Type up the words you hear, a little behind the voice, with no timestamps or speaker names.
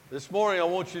This morning I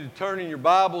want you to turn in your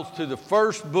Bibles to the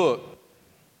first book,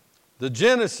 the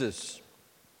Genesis,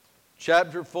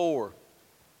 chapter 4.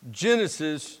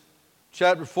 Genesis,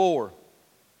 chapter 4.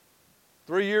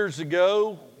 3 years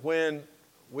ago when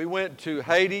we went to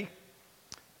Haiti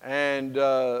and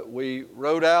we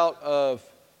rode out of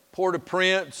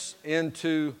Port-au-Prince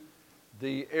into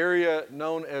the area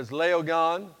known as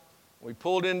Léogâne. We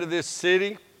pulled into this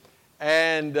city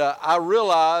and I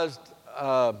realized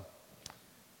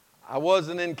I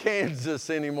wasn't in Kansas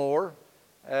anymore,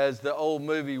 as the old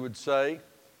movie would say.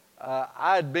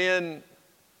 I had been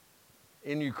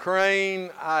in Ukraine,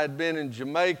 I had been in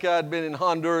Jamaica, I had been in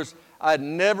Honduras. I had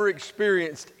never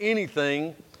experienced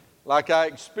anything like I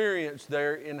experienced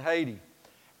there in Haiti.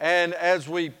 And as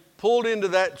we pulled into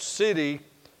that city,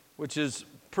 which is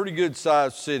a pretty good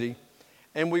sized city,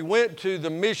 and we went to the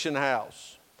mission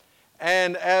house.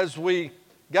 And as we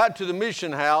got to the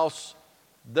mission house,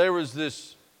 there was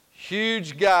this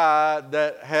huge guy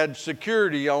that had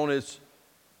security on his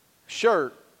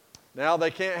shirt. Now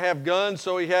they can't have guns,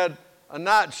 so he had a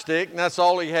nightstick, and that's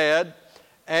all he had.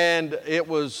 And it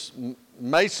was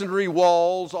masonry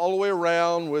walls all the way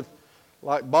around with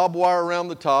like barbed wire around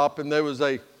the top, and there was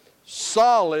a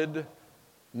solid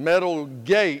metal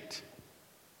gate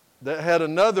that had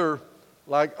another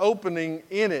like opening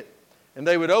in it. And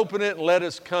they would open it and let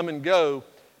us come and go.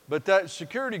 But that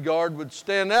security guard would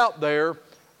stand out there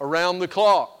around the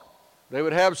clock. They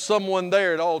would have someone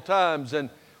there at all times. And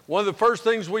one of the first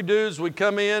things we do is we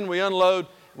come in, we unload,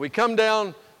 we come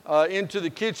down into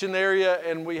the kitchen area,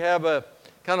 and we have a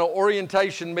kind of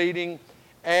orientation meeting.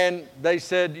 And they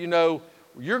said, you know,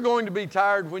 you're going to be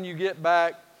tired when you get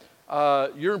back.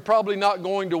 You're probably not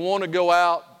going to want to go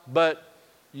out, but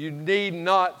you need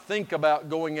not think about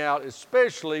going out,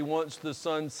 especially once the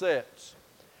sun sets.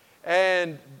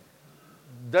 And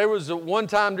there was one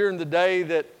time during the day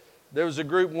that there was a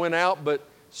group went out, but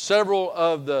several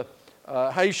of the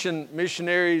Haitian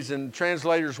missionaries and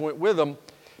translators went with them.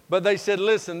 But they said,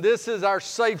 listen, this is our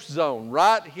safe zone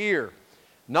right here.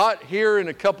 Not here in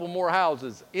a couple more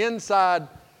houses, inside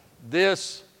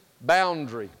this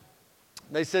boundary.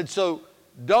 They said, so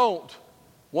don't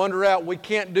wander out. We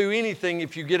can't do anything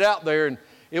if you get out there. And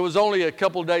it was only a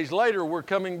couple days later, we're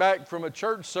coming back from a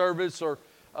church service or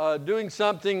doing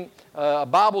something, a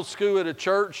Bible school at a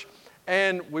church,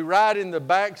 and we ride in the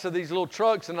backs of these little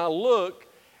trucks, and I look,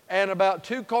 and about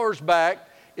 2 cars back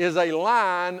is a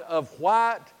line of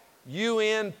white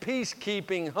UN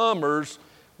peacekeeping Hummers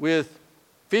with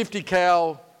 50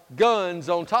 cal guns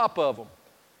on top of them.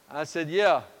 I said,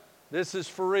 yeah, this is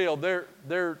for real.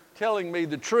 They're telling me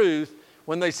the truth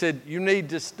when they said, you need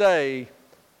to stay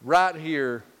right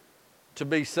here to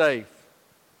be safe.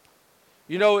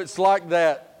 You know, it's like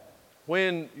that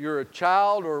when you're a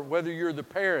child or whether you're the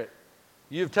parent.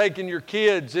 You've taken your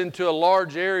kids into a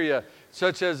large area,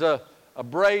 such as a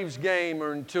Braves game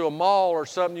or into a mall or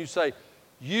something. You say,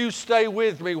 you stay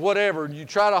with me, whatever. And you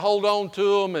try to hold on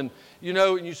to them, and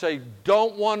you say,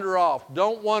 don't wander off,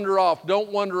 don't wander off,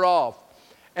 don't wander off.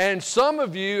 And some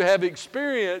of you have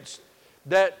experienced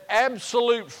that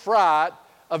absolute fright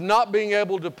of not being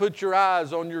able to put your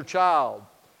eyes on your child.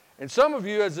 And some of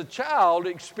you as a child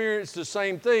experienced the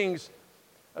same things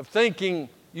of thinking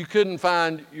you couldn't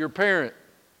find your parent.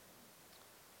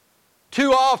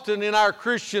 Too often in our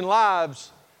Christian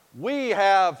lives, we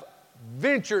have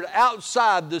ventured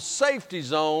outside the safety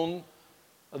zone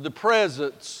of the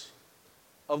presence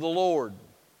of the Lord.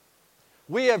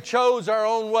 We have chose our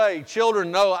own way.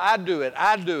 Children, no, I do it.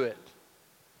 I do it.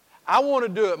 I want to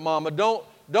do it, Mama. Don't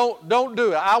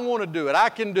do it. I want to do it. I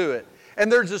can do it. And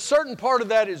there's a certain part of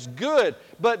that is good,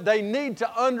 but they need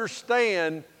to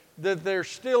understand that they're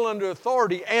still under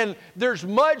authority. And there's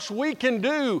much we can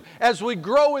do as we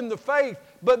grow in the faith,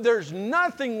 but there's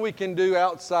nothing we can do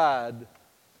outside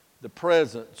the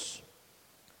presence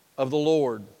of the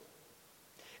Lord.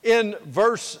 In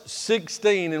verse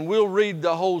 16, and we'll read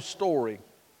the whole story,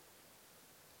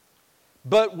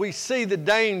 but we see the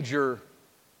danger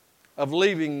of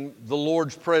leaving the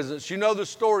Lord's presence. You know the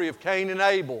story of Cain and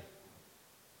Abel.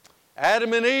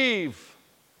 Adam and Eve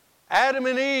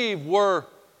were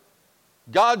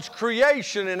God's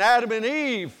creation, and Adam and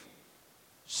Eve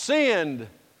sinned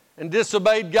and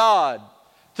disobeyed God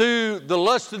through the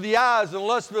lust of the eyes and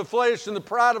lust of the flesh and the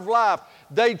pride of life.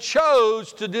 They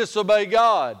chose to disobey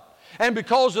God. And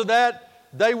because of that,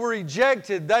 they were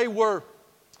ejected. They were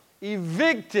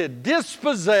evicted,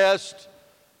 dispossessed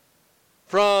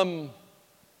from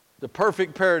the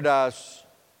perfect paradise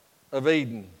of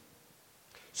Eden.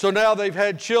 So now they've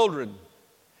had children,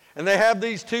 and they have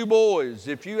these 2 boys.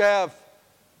 If you have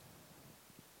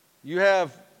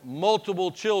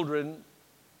multiple children,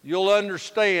 you'll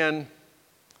understand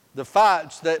the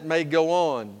fights that may go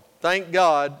on. Thank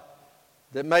God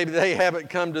that maybe they haven't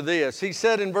come to this. He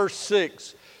said in verse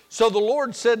 6, so the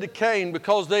Lord said to Cain,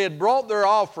 because they had brought their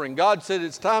offering, God said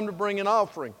it's time to bring an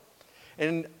offering.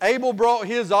 And Abel brought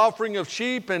his offering of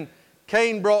sheep, and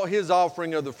Cain brought his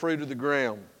offering of the fruit of the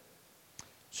ground.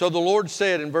 So the Lord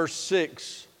said in verse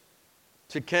 6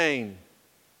 to Cain,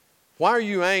 why are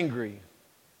you angry?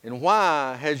 And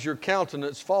why has your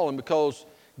countenance fallen? Because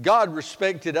God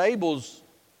respected Abel's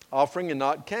offering and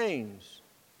not Cain's.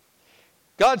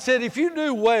 God said, if you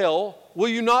do well, will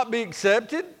you not be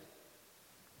accepted?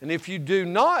 And if you do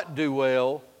not do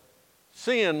well,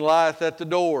 sin lieth at the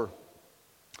door.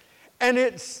 And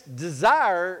its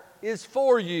desire is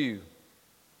for you.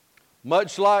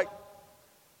 Much like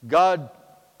God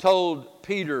told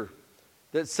Peter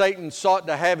that Satan sought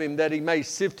to have him that he may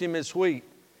sift him as wheat.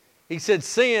 He said,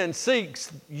 sin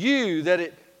seeks you, that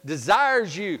it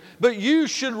desires you, but you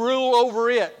should rule over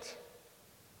it.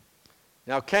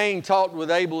 Now Cain talked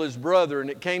with Abel his brother, and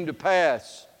it came to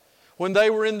pass when they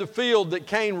were in the field that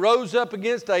Cain rose up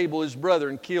against Abel his brother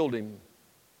and killed him.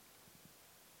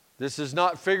 This is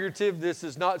not figurative, this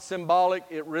is not symbolic,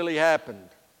 it really happened.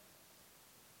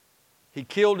 He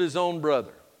killed his own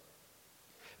brother.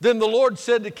 Then the Lord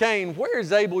said to Cain, where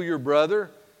is Abel your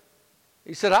brother?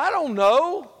 He said, I don't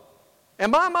know.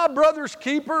 Am I my brother's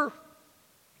keeper?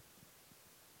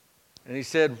 And he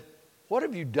said, what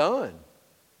have you done?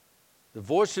 The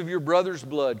voice of your brother's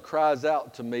blood cries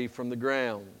out to me from the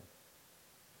ground.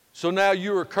 So now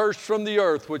you are cursed from the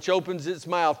earth, which opens its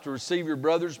mouth to receive your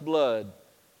brother's blood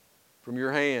from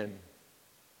your hand.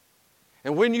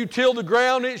 And when you till the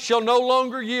ground, it shall no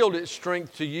longer yield its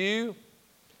strength to you.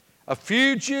 A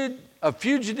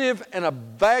fugitive and a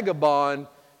vagabond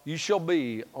you shall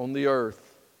be on the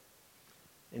earth.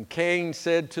 And Cain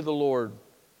said to the Lord,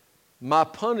 my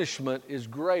punishment is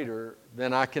greater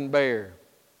than I can bear.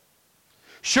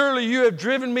 Surely you have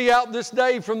driven me out this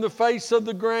day from the face of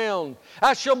the ground.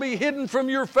 I shall be hidden from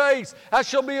your face. I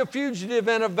shall be a fugitive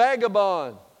and a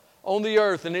vagabond on the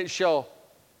earth, and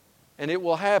it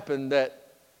will happen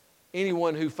that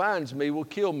anyone who finds me will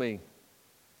kill me.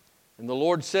 And the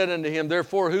Lord said unto him,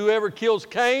 therefore whoever kills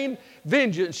Cain,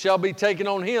 vengeance shall be taken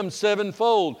on him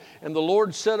sevenfold. And the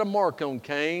Lord set a mark on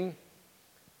Cain,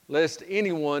 lest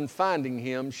anyone finding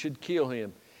him should kill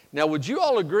him. Now would you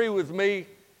all agree with me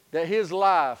that his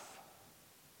life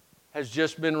has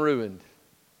just been ruined?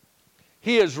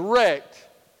 He has wrecked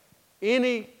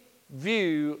any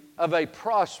view of a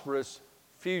prosperous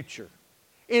future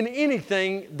in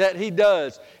anything that he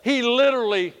does. He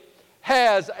literally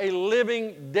has a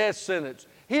living death sentence.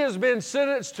 He has been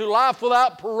sentenced to life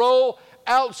without parole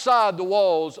outside the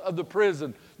walls of the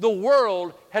prison. The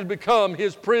world had become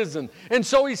his prison. And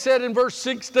so he said in verse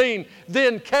 16,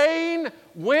 then Cain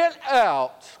went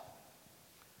out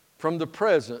from the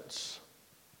presence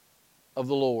of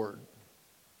the Lord.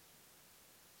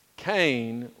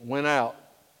 Cain went out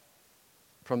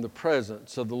from the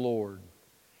presence of the Lord,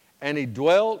 and he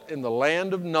dwelt in the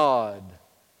land of Nod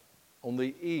on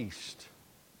the east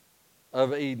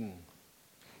of Eden.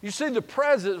 You see, the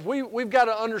presence, we've got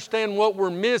to understand what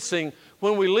we're missing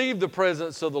when we leave the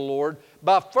presence of the Lord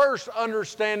by first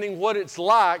understanding what it's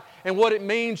like and what it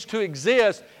means to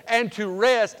exist and to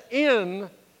rest in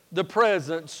the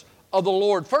presence of the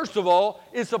Lord. First of all,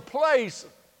 it's a place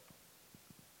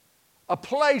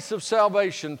of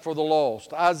salvation for the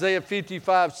lost. Isaiah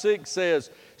 55:6 says,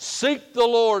 seek the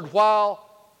Lord while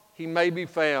he may be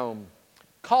found.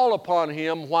 Call upon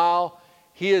him while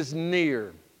he is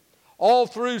near. All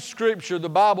through Scripture, the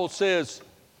Bible says,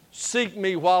 seek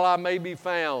me while I may be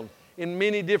found, in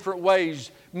many different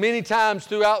ways. Many times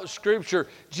throughout Scripture,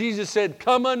 Jesus said,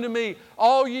 come unto me,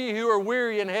 all ye who are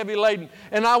weary and heavy laden,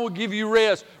 and I will give you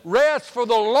rest. Rest for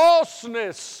the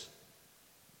lostness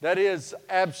that is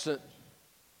absent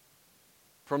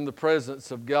from the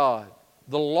presence of God.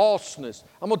 The lostness.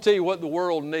 I'm going to tell you what the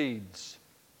world needs.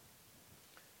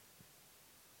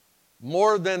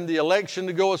 More than the election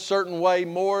to go a certain way,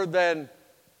 more than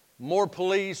more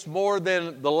police, more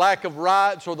than the lack of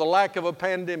riots or the lack of a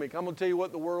pandemic. I'm going to tell you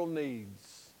what the world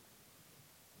needs.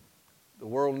 The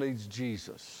world needs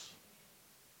Jesus.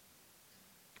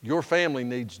 Your family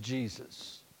needs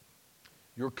Jesus.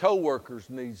 Your co-workers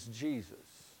needs Jesus.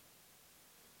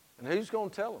 And who's going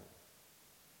to tell them?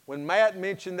 When Matt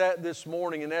mentioned that this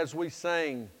morning, and as we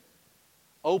sang,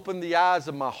 open the eyes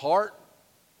of my heart,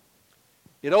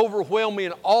 it overwhelmed me,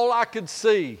 and all I could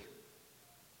see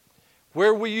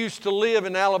where we used to live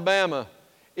in Alabama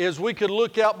is we could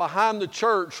look out behind the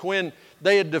church when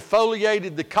they had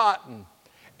defoliated the cotton,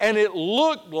 and it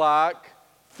looked like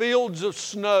fields of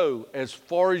snow as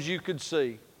far as you could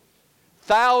see.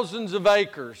 Thousands of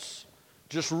acres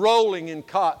just rolling in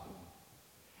cotton.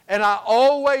 And I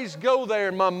always go there,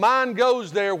 and my mind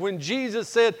goes there when Jesus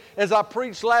said, as I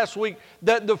preached last week,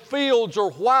 that the fields are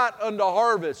white unto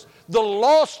harvest. The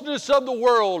lostness of the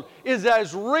world is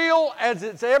as real as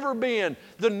it's ever been.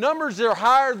 The numbers are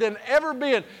higher than ever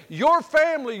been. Your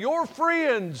family, your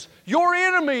friends, your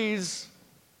enemies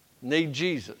need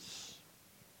Jesus.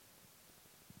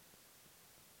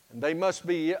 And they must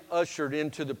be ushered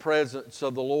into the presence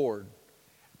of the Lord.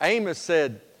 Amos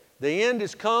said, the end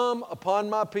is come upon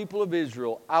my people of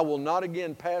Israel. I will not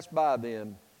again pass by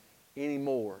them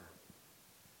anymore.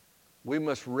 We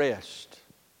must rest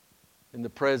in the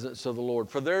presence of the Lord.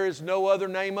 For there is no other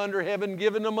name under heaven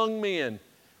given among men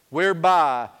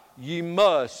whereby ye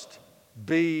must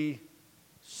be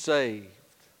saved.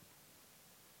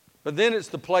 But then it's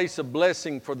the place of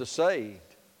blessing for the saved.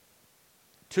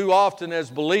 Too often as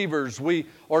believers, we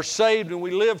are saved and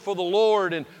we live for the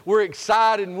Lord and we're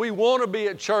excited and we want to be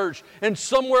at church. And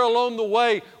somewhere along the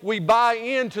way, we buy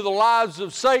into the lies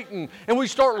of Satan and we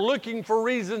start looking for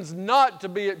reasons not to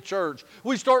be at church.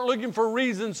 We start looking for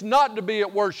reasons not to be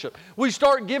at worship. We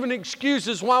start giving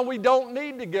excuses why we don't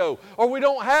need to go or we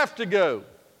don't have to go.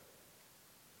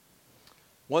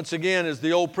 Once again, as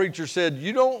the old preacher said,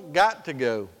 you don't got to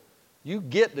go. You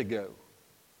get to go.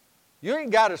 You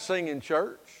ain't got to sing in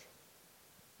church.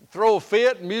 Throw a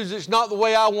fit, music's not the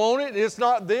way I want it, it's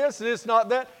not this and it's not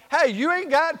that. Hey, you ain't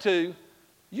got to.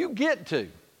 You get to.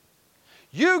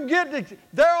 You get to.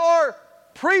 There are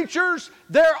preachers,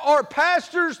 there are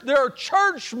pastors, there are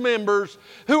church members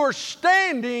who are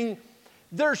standing,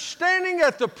 they're standing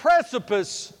at the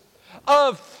precipice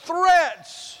of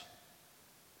threats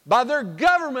by their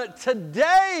government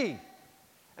today.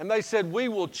 And they said, we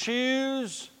will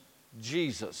choose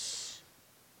Jesus.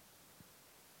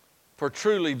 For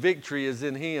truly victory is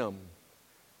in Him.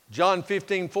 John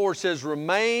 15:4 says,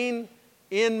 remain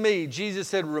in me. Jesus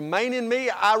said, remain in me,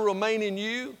 I remain in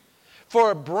you. For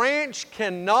a branch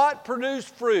cannot produce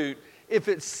fruit if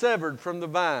it's severed from the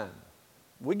vine.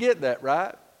 We get that,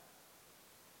 right?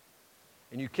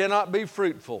 And you cannot be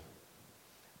fruitful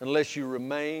unless you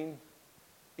remain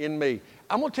in me.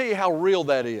 I'm going to tell you how real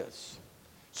that is.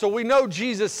 So we know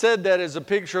Jesus said that as a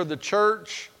picture of the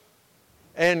church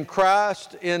and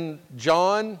Christ in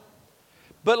John.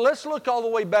 But let's look all the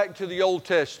way back to the Old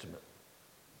Testament.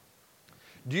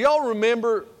 Do y'all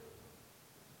remember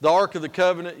the Ark of the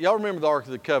Covenant? Y'all remember the Ark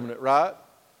of the Covenant, right?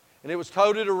 And it was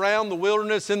toted around the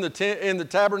wilderness in the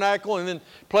tabernacle and then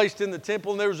placed in the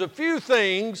temple. And there was a few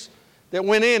things that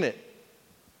went in it.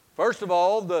 First of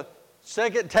all, the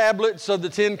second tablets of the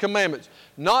Ten Commandments.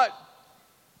 Not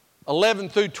 11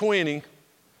 through 20,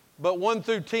 but 1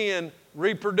 through 10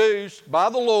 reproduced by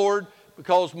the Lord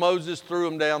because Moses threw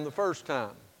them down the first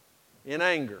time in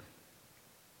anger.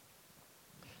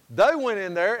 They went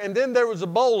in there, and then there was a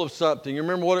bowl of something. You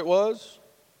remember what it was?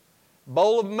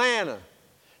 Bowl of manna.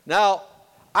 Now,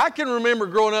 I can remember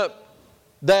growing up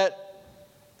that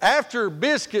after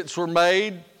biscuits were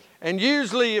made, and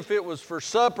usually if it was for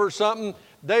supper or something,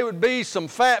 they would be some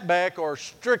fatback or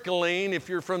strychnine if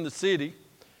you're from the city.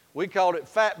 We called it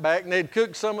fatback, and they'd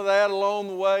cook some of that along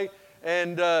the way.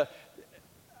 And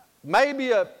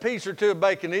maybe a piece or two of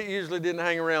bacon. It usually didn't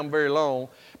hang around very long.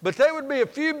 But there would be a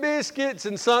few biscuits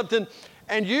and something,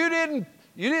 and you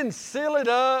didn't seal it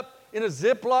up in a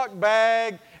Ziploc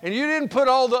bag, and you didn't put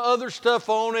all the other stuff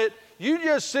on it. You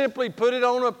just simply put it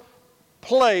on a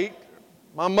plate.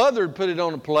 My mother would put it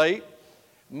on a plate.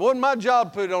 It wasn't my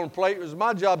job to put it on a plate. It was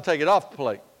my job to take it off the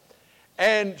plate.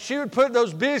 And she would put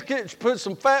those biscuits, put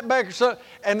some fat back or something,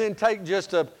 and then take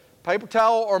just a paper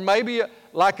towel or maybe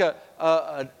like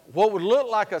what would look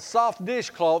like a soft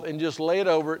dishcloth and just lay it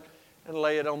over it and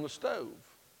lay it on the stove.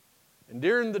 And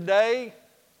during the day,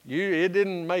 it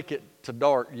didn't make it to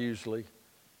dark usually,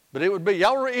 but it would be.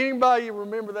 Anybody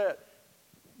remember that?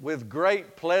 With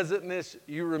great pleasantness,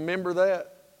 you remember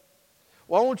that?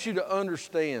 Well, I want you to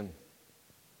understand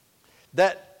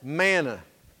that manna,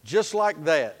 just like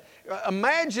that.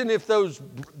 Imagine if those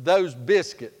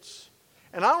biscuits,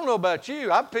 and I don't know about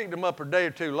you, I picked them up a day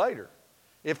or two later.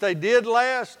 If they did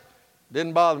last,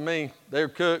 didn't bother me. They were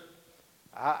cooked.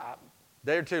 A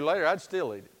day or two later, I'd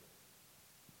still eat it.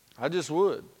 I just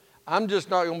would. I'm just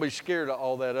not going to be scared of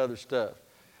all that other stuff.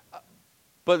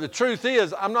 But the truth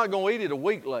is, I'm not going to eat it a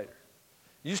week later.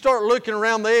 You start looking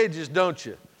around the edges, don't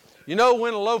you? You know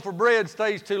when a loaf of bread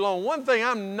stays too long. One thing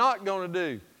I'm not going to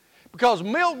do, because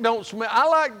milk don't smell. I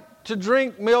like to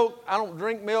drink milk. I don't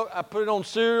drink milk. I put it on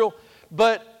cereal.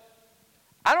 But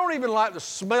I don't even like the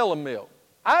smell of milk.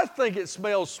 I think it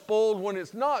smells spoiled when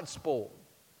it's not spoiled.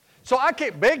 So I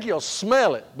can't, Becky will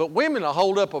smell it, but women will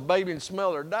hold up a baby and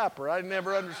smell their diaper. I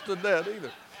never understood that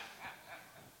either.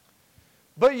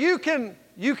 But you can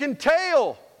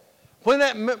tell when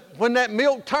that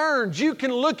milk turns. You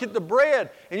can look at the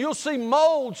bread and you'll see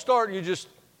mold start. You just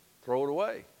throw it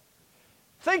away.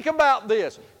 Think about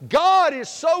this. God is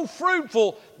so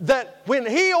fruitful that when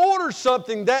He orders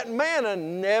something, that manna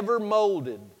never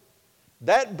molded.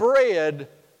 That bread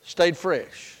stayed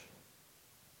fresh.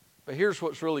 But here's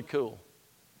what's really cool.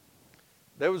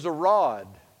 There was a rod.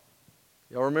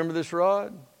 Y'all remember this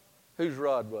rod? Whose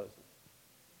rod was it?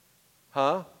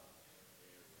 Huh?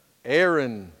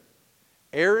 Aaron.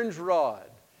 Aaron's rod.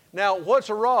 Now, what's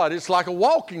a rod? It's like a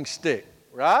walking stick,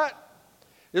 right?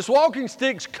 This walking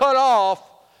stick's cut off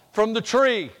from the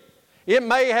tree. It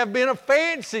may have been a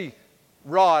fancy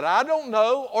rod, I don't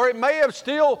know, or it may have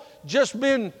still just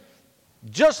been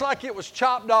just like it was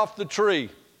chopped off the tree.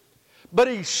 But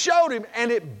He showed him,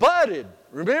 and it budded,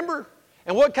 remember?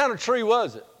 And what kind of tree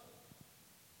was it?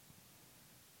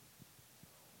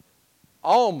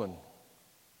 Almond.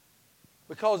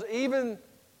 Because even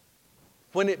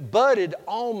when it budded,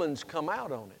 almonds come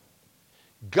out on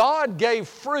it. God gave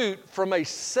fruit from a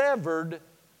severed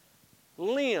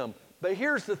limb. But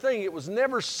here's the thing, it was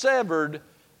never severed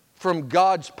from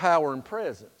God's power and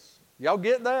presence. Y'all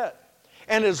get that?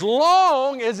 And as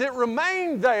long as it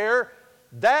remained there,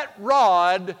 that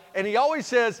rod, and He always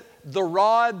says, the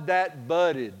rod that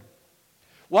budded.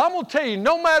 Well, I'm going to tell you,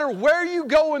 no matter where you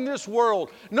go in this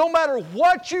world, no matter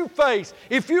what you face,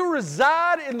 if you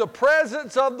reside in the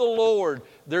presence of the Lord,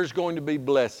 there's going to be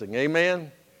blessing. Amen?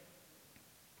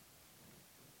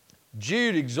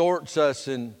 Jude exhorts us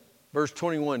in verse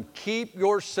 21, keep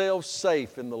yourselves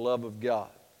safe in the love of God.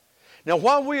 Now,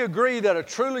 while we agree that a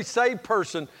truly saved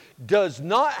person does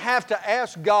not have to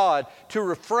ask God to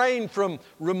refrain from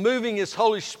removing His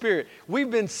Holy Spirit,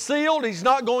 we've been sealed. He's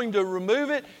not going to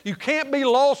remove it. You can't be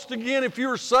lost again if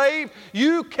you're saved.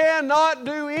 You cannot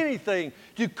do anything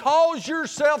to cause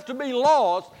yourself to be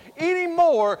lost any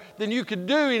more than you could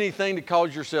do anything to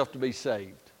cause yourself to be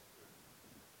saved.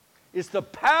 It's the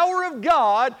power of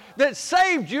God that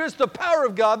saved you. It's the power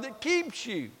of God that keeps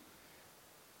you.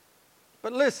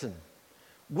 But listen,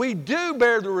 we do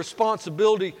bear the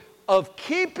responsibility of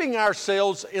keeping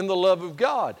ourselves in the love of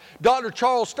God. Dr.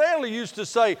 Charles Stanley used to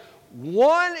say,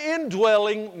 one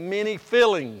indwelling, many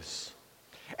fillings.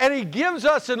 And he gives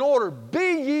us an order,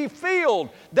 be ye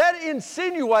filled. That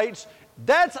insinuates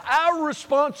that's our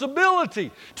responsibility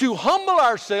to humble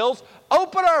ourselves,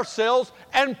 open ourselves,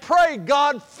 and pray,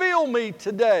 God, fill me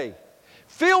today.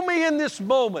 Fill me in this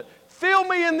moment. Fill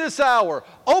me in this hour.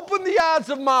 Open the eyes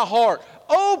of my heart.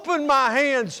 Open my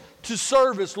hands to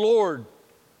service, Lord,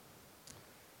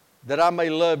 that I may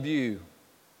love you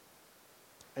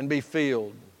and be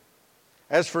filled.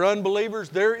 As for unbelievers,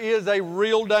 there is a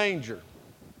real danger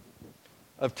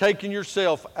of taking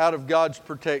yourself out of God's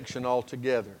protection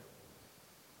altogether.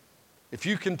 If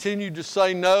you continue to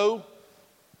say no,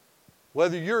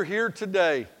 whether you're here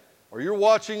today or you're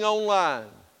watching online,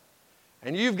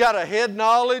 and you've got a head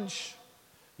knowledge,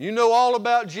 you know all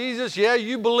about Jesus, yeah,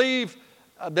 you believe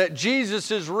that Jesus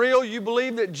is real, you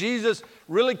believe that Jesus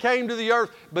really came to the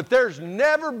earth, but there's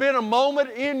never been a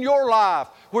moment in your life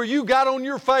where you got on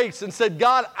your face and said,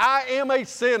 God, I am a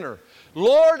sinner.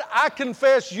 Lord, I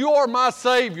confess you are my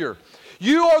Savior.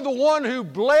 You are the one who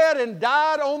bled and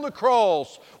died on the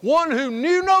cross, one who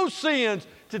knew no sins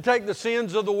to take the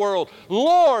sins of the world.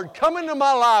 Lord, come into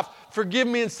my life, forgive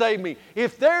me and save me.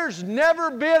 If there's never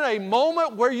been a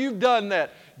moment where you've done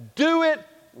that, do it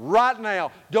right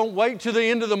now. Don't wait to the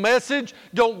end of the message.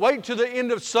 Don't wait to the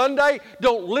end of Sunday.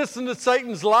 Don't listen to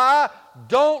Satan's lie.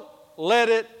 Don't let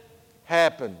it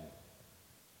happen.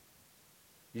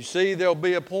 You see, there'll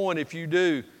be a point if you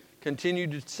do continue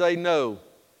to say no,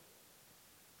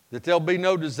 that there'll be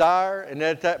no desire, and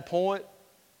at that point,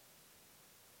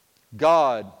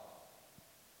 God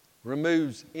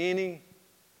removes any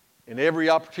and every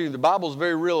opportunity. The Bible's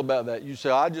very real about that. You say,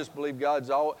 I just believe God's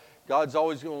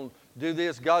always going to do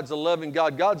this. God's a loving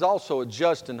God. God's also a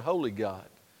just and holy God.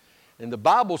 And the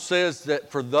Bible says that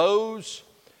for those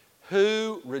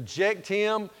who reject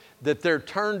Him, that they're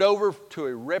turned over to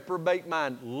a reprobate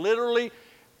mind. Literally,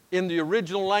 in the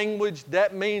original language,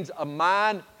 that means a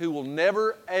mind who will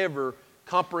never, ever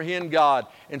comprehend God.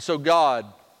 And so God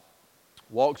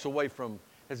walks away from.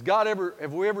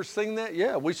 Have we ever seen that?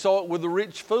 Yeah, we saw it with the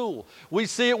rich fool. We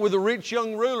see it with the rich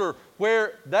young ruler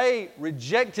where they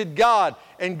rejected God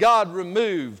and God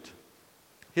removed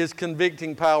His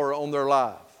convicting power on their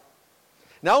life.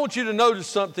 Now I want you to notice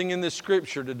something in this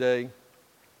scripture today.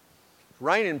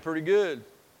 raining pretty good.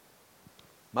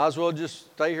 Might as well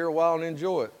just stay here a while and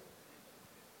enjoy it.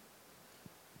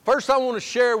 First, I want to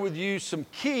share with you some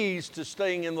keys to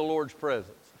staying in the Lord's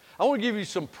presence. I want to give you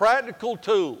some practical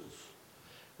tools.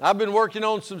 I've been working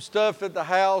on some stuff at the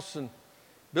house and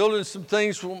building some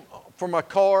things for my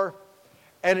car,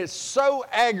 and it's so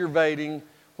aggravating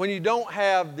when you don't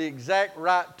have the exact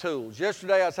right tools.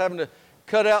 Yesterday, I was having to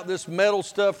cut out this metal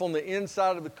stuff on the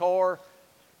inside of the car,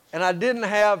 and I didn't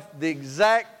have the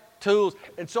exact tools,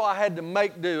 and so I had to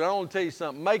make do. I want to tell you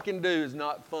something, making do is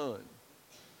not fun.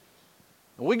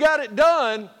 And we got it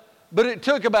done, but it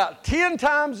took about 10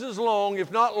 times as long,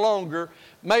 if not longer,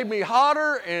 made me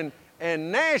hotter and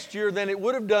nastier than it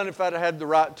would have done if I'd had the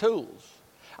right tools.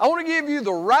 I want to give you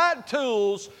the right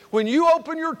tools when you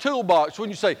open your toolbox, when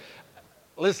you say,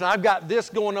 listen, I've got this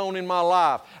going on in my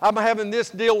life. I'm having this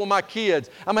deal with my kids.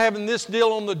 I'm having this deal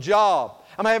on the job.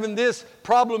 I'm having this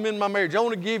problem in my marriage. I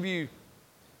want to give you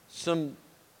some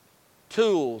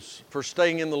tools for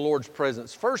staying in the Lord's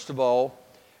presence. First of all,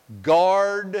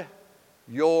 guard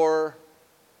your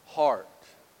heart.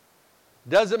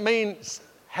 Doesn't mean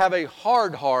have a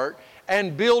hard heart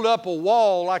and build up a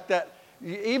wall like that.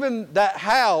 Even that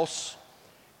house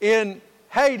in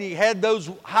Haiti had those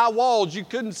high walls you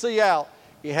couldn't see out.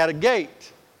 It had a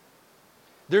gate.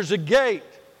 There's a gate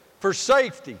for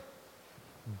safety.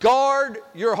 Guard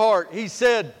your heart. He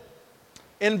said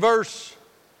in verse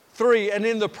 3, and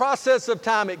in the process of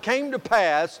time it came to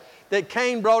pass that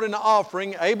Cain brought an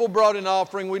offering, Abel brought an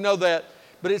offering, we know that.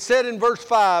 But it said in verse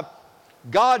 5,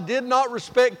 God did not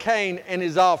respect Cain and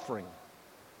his offering.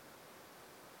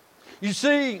 You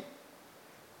see,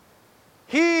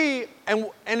 and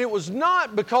it was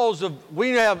not because of,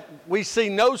 we see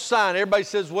no sign. Everybody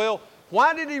says, well,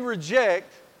 why did he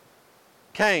reject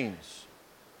Cain's?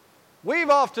 We've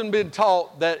often been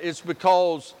taught that it's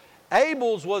because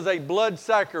Abel's was a blood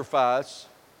sacrifice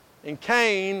and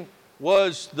Cain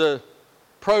was the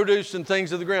produce and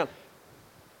things of the ground.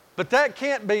 But that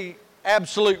can't be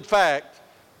absolute fact.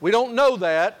 We don't know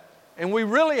that, and we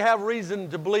really have reason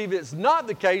to believe it's not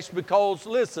the case because,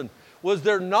 listen, was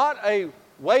there not a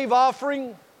wave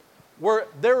offering?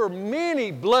 There were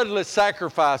many bloodless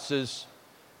sacrifices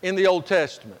in the Old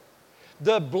Testament.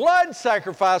 The blood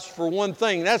sacrifice, for one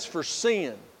thing, that's for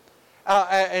sin.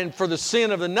 And for the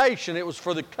sin of the nation, it was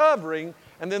for the covering,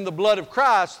 and then the blood of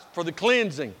Christ for the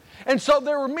cleansing. And so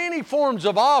there were many forms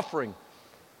of offering.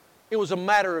 It was a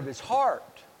matter of his heart.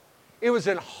 It was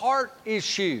a heart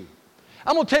issue.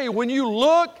 I'm going to tell you, when you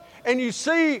look and you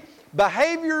see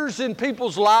behaviors in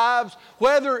people's lives,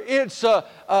 whether it's a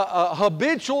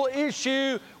habitual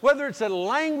issue, whether it's a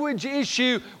language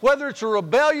issue, whether it's a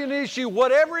rebellion issue,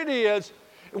 whatever it is,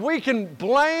 we can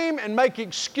blame and make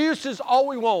excuses all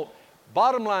we want.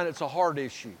 Bottom line, it's a heart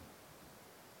issue.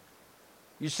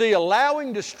 You see,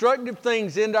 allowing destructive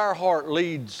things into our heart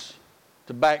leads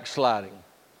to backsliding.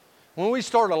 When we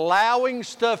start allowing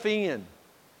stuff in,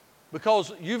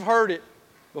 because you've heard it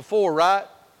before, right?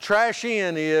 Trash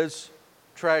in is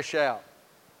trash out.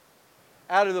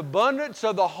 Out of the abundance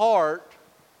of the heart,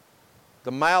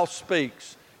 the mouth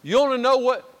speaks. You want to know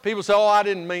what people say, oh, I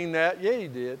didn't mean that. Yeah, you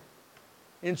did.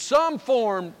 In some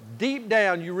form, deep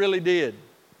down, you really did.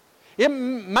 It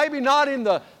maybe not in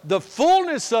the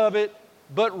fullness of it,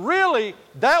 but really,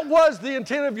 that was the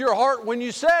intent of your heart when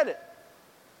you said it.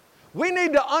 We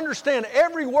need to understand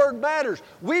every word matters.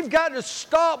 We've got to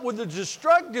stop with the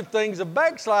destructive things of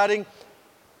backsliding,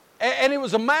 and it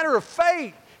was a matter of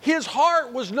faith. His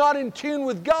heart was not in tune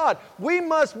with God. We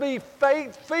must be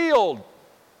faith-filled.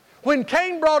 When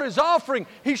Cain brought his offering,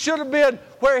 he should have been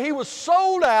where he was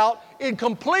sold out in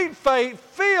complete faith,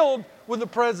 filled with the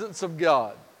presence of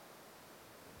God.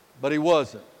 But he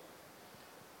wasn't.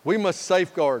 We must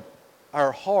safeguard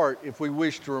our heart if we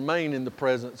wish to remain in the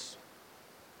presence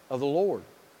of the Lord.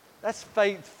 That's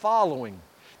faith following.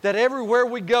 That everywhere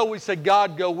we go, we say,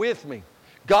 God, go with me.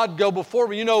 God, go before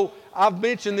me. You know, I've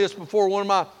mentioned this before. One of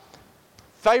my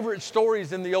favorite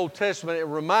stories in the Old Testament, it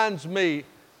reminds me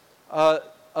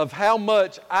of how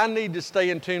much I need to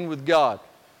stay in tune with God.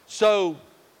 So,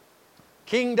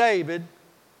 King David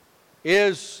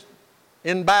is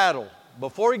in battle.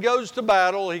 Before he goes to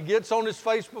battle, he gets on his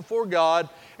face before God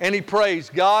and he prays,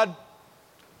 God,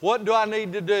 what do I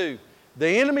need to do? The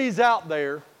enemy's out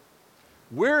there.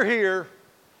 We're here.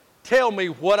 Tell me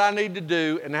what I need to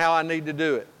do and how I need to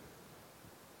do it.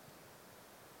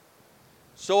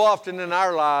 So often in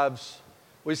our lives,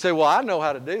 we say, well, I know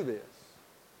how to do this.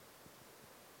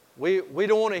 We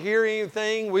don't want to hear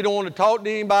anything. We don't want to talk to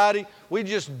anybody. We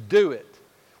just do it.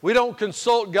 We don't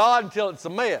consult God until it's a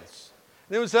mess.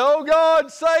 Then we say, oh, God,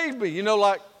 save me. You know,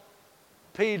 like,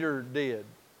 Peter did.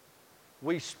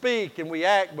 We speak and we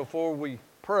act before we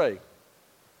pray.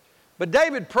 But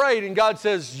David prayed and God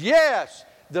says, yes,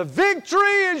 the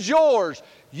victory is yours.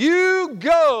 You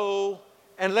go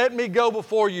and let me go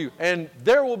before you. And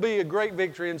there will be a great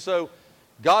victory. And so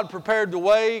God prepared the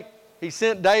way. He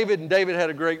sent David and David had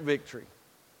a great victory.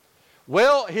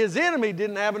 Well, his enemy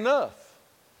didn't have enough.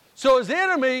 So his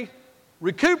enemy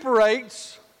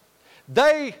recuperates.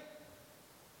 They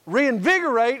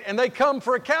reinvigorate and they come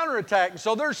for a counterattack.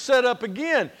 So they're set up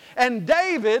again. And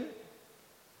David,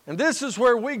 and this is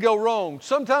where we go wrong.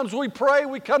 Sometimes we pray,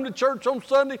 we come to church on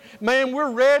Sunday, man,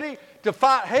 we're ready to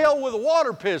fight hell with a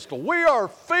water pistol. We are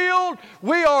filled,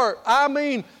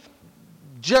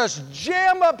 just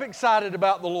jam up excited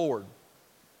about the Lord.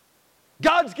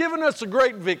 God's given us a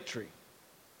great victory.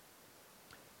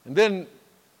 And then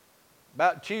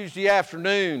about Tuesday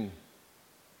afternoon,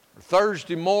 or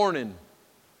Thursday morning,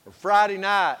 or Friday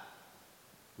night,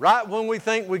 right when we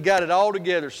think we got it all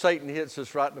together, Satan hits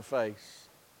us right in the face.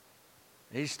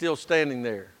 He's still standing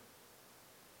there.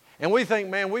 And we think,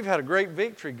 man, we've had a great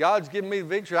victory. God's given me the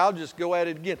victory. I'll just go at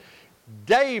it again.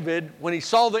 David, when he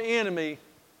saw the enemy,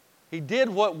 he did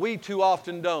what we too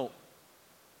often don't.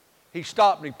 He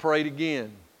stopped and he prayed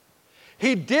again.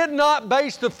 He did not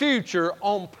base the future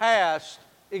on past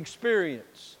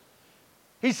experience.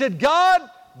 He said, God,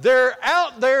 they're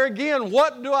out there again.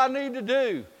 What do I need to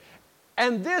do?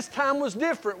 And this time was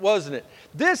different, wasn't it?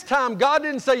 This time God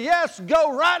didn't say, yes,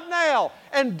 go right now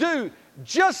and do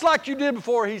just like you did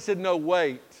before. He said, no,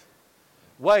 wait.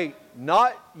 Wait,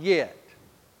 not yet.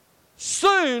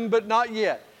 Soon, but not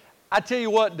yet. I tell you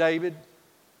what, David,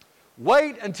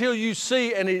 wait until you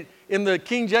see, and in the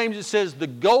King James it says, the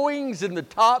goings in the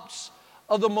tops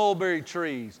of the mulberry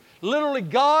trees. Literally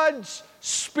God's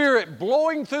Spirit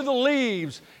blowing through the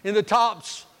leaves in the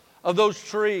tops of those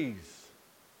trees.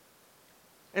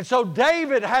 And so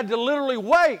David had to literally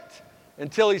wait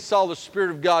until he saw the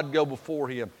Spirit of God go before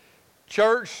him.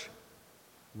 Church,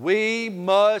 we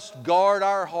must guard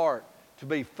our heart to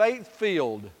be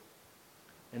faith-filled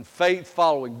and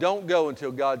faith-following. Don't go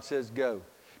until God says go.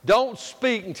 Don't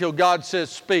speak until God says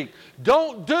speak.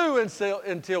 Don't do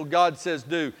until God says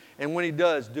do. And when He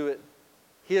does, do it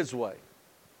His way.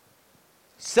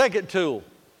 Second tool,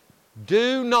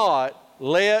 do not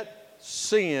let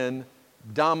sin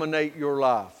dominate your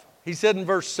life. He said in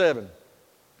verse 7,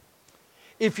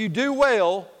 if you do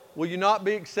well, will you not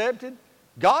be accepted?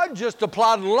 God just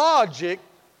applied logic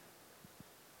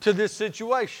to this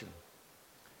situation.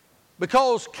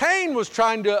 Because Cain was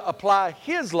trying to apply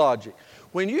his logic.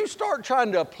 When you start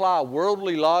trying to apply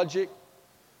worldly logic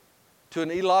to an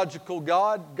illogical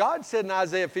God, God said in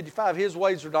Isaiah 55, His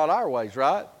ways are not our ways,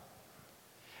 right?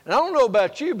 And I don't know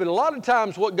about you, but a lot of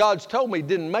times what God's told me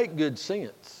didn't make good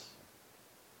sense.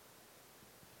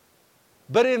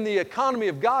 But in the economy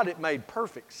of God, it made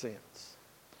perfect sense.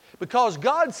 Because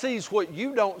God sees what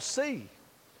you don't see.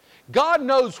 God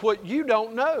knows what you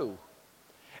don't know.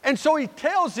 And so He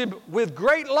tells him with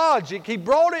great logic, He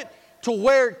brought it to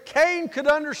where Cain could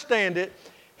understand it.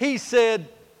 He said,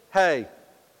 hey,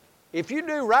 if you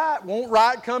do right, won't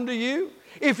right come to you?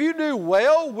 If you do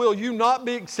well, will you not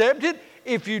be accepted?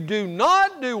 If you do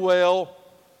not do well,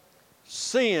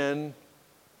 sin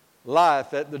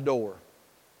lieth at the door.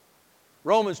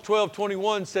 Romans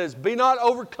 12:21 says, be not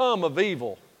overcome of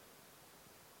evil,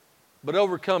 but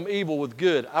overcome evil with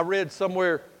good. I read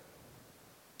somewhere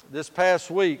this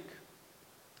past week,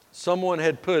 someone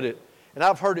had put it, and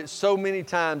I've heard it so many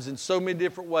times in so many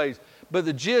different ways, but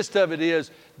the gist of it is,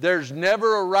 there's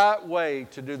never a right way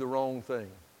to do the wrong thing.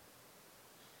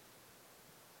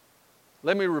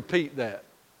 Let me repeat that.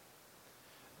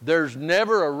 There's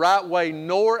never a right way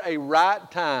nor a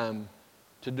right time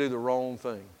to do the wrong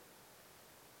thing.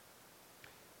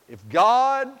 If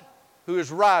God, who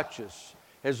is righteous,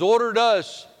 has ordered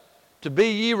us to be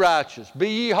ye righteous, be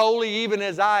ye holy even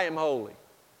as I am holy,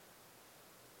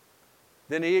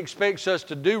 then He expects us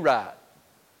to do right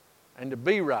and to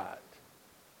be right,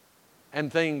 and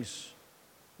things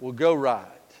will go right.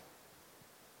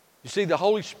 You see, the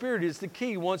Holy Spirit is the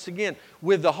key once again.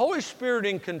 With the Holy Spirit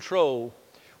in control,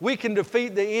 we can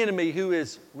defeat the enemy who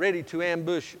is ready to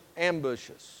ambush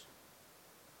us.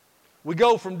 We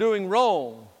go from doing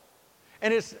wrong,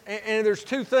 and there's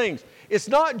two things. It's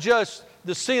not just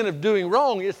the sin of doing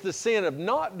wrong, it's the sin of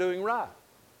not doing right.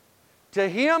 To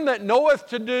him that knoweth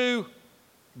to do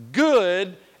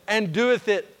good and doeth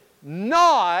it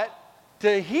not,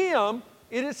 to him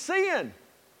it is sin.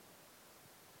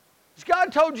 Has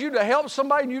God told you to help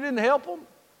somebody and you didn't help them?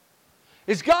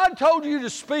 Has God told you to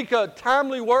speak a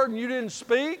timely word and you didn't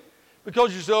speak?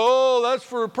 Because you say, oh, that's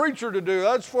for a preacher to do.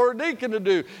 That's for a deacon to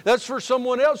do. That's for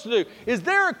someone else to do. Is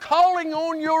there a calling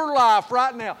on your life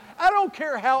right now? I don't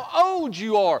care how old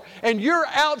you are and you're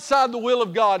outside the will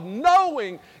of God,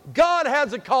 knowing God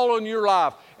has a call on your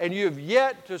life and you have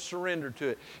yet to surrender to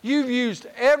it. You've used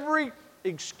every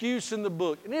excuse in the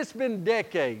book, and it's been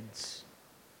decades,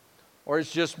 or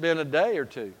it's just been a day or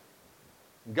two.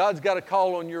 God's got a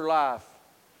call on your life,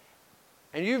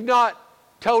 and you've not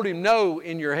told Him no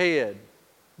in your head,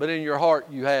 but in your heart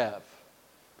you have,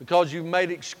 because you've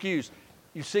made excuse.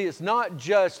 You see, it's not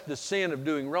just the sin of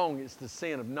doing wrong, it's the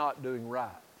sin of not doing right.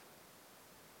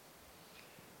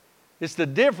 It's the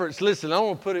difference. Listen, I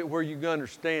want to put it where you can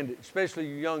understand it, especially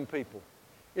you young people.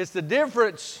 It's the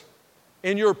difference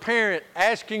in your parent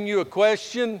asking you a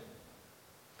question,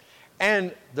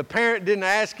 and the parent didn't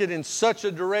ask it in such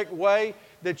a direct way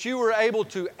that you were able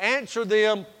to answer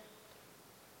them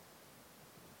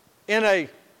in a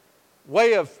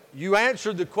way of, you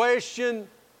answered the question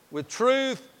with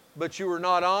truth, but you were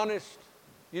not honest.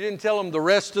 You didn't tell them the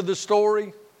rest of the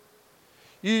story.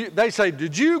 They say,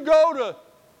 did you go to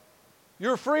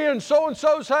your friend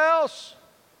so-and-so's house?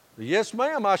 Yes,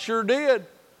 ma'am, I sure did.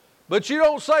 But you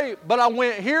don't say, but I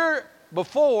went here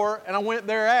before and I went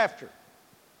there after.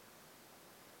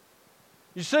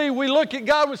 You see, we look at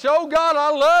God and we say, oh God,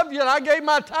 I love you and I gave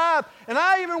my tithe and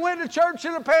I even went to church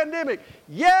in a pandemic.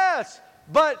 Yes,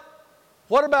 but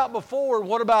what about before and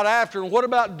what about after and what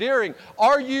about during?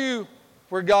 Are you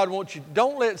where God wants you?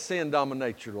 Don't let sin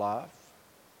dominate your life.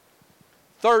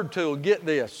 Third tool, get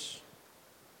this.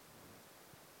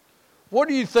 What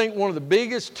do you think one of the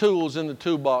biggest tools in the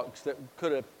toolbox that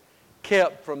could have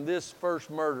kept from this first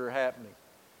murder happening?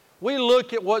 We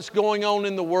look at what's going on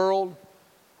in the world.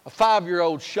 A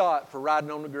 5-year-old shot for riding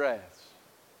on the grass.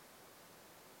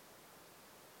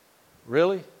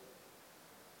 Really?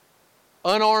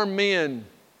 Unarmed men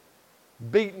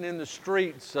beaten in the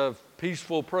streets of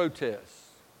peaceful protests.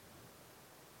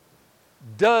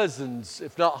 Dozens,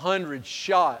 if not hundreds,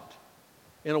 shot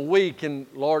in a week in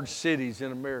large cities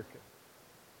in America.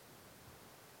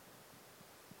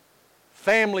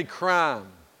 Family crime.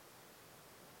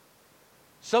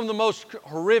 Some of the most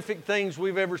horrific things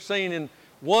we've ever seen, and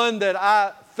one that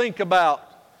I think about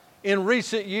in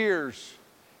recent years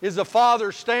is a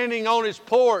father standing on his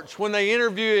porch when they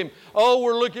interview him. Oh,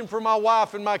 we're looking for my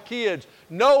wife and my kids,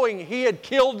 knowing he had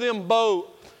killed them both,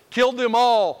 killed them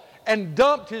all, and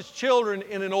dumped his children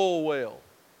in an oil well.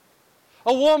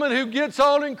 A woman who gets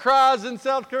on and cries in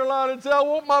South Carolina and says, I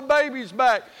want my babies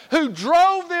back, who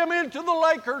drove them into the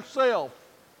lake herself.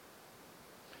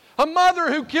 A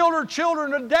mother who killed her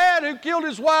children, a dad who killed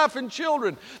his wife and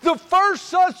children. The first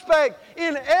suspect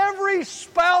in every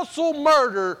spousal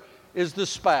murder is the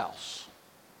spouse.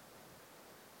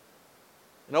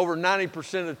 And over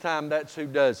 90% of the time, that's who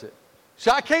does it.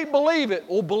 So I can't believe it.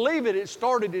 Well, believe it, it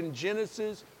started in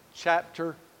Genesis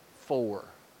chapter 4.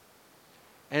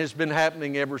 And it's been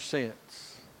happening ever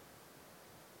since.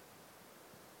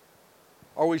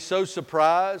 Are we so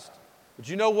surprised? But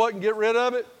you know what can get rid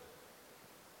of it?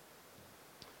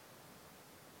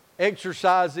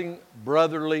 Exercising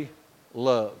brotherly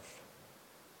love.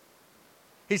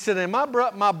 He said, am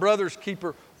I my brother's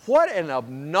keeper? What an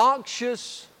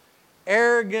obnoxious,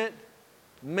 arrogant,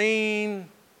 mean,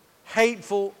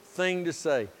 hateful thing to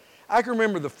say. I can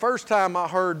remember the first time I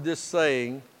heard this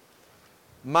saying,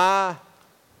 and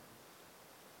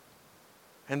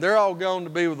they're all gone to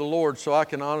be with the Lord, so I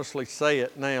can honestly say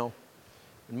it now.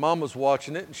 And Mama's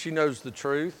watching it, and she knows the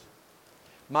truth.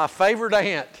 My favorite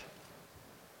aunt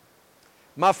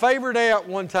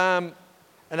one time,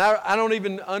 and I don't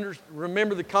even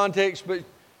remember the context, but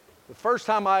the first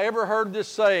time I ever heard this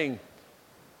saying,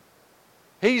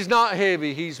 he's not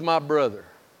heavy, he's my brother.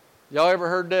 Y'all ever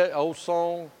heard that old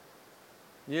song?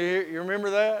 You remember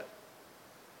that?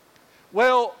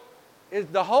 Well,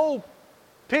 the whole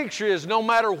picture is no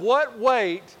matter what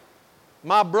weight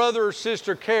my brother or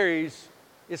sister carries,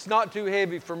 it's not too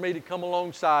heavy for me to come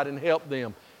alongside and help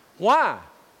them. Why?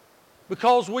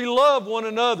 Because we love one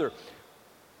another.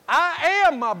 I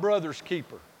am my brother's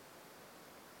keeper.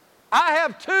 I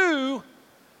have 2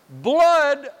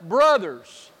 blood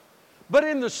brothers. But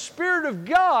in the Spirit of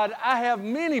God, I have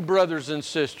many brothers and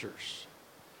sisters.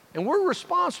 And we're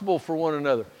responsible for one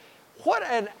another. What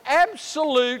an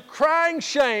absolute crying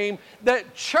shame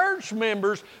that church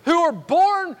members who are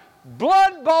born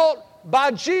blood-bought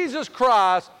by Jesus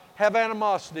Christ have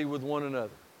animosity with one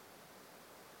another.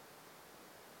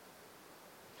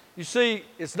 You see,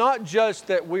 it's not just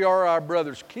that we are our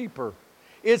brother's keeper.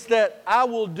 It's that I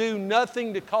will do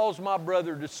nothing to cause my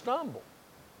brother to stumble.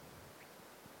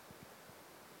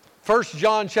 1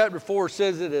 John chapter 4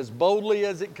 says it as boldly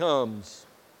as it comes.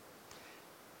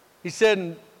 He said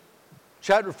in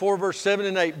chapter 4, verse 7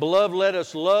 and 8, "Beloved, let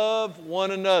us love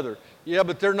one another." Yeah,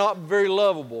 but they're not very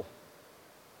lovable.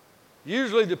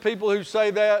 Usually the people who say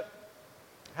that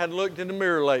hadn't looked in the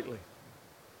mirror lately.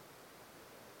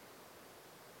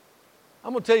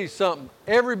 I'm going to tell you something.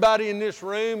 Everybody in this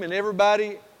room and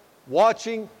everybody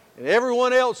watching and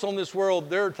everyone else on this world,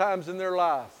 there are times in their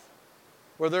life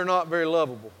where they're not very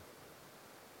lovable.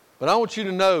 But I want you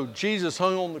to know Jesus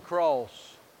hung on the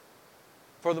cross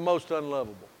for the most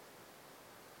unlovable.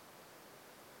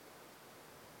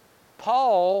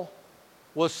 Paul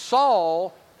was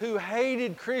Saul, who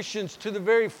hated Christians to the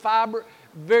very fiber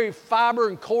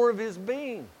and core of his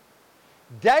being.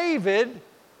 David,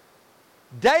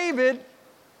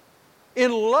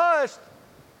 in lust,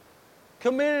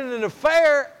 committed an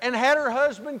affair and had her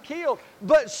husband killed.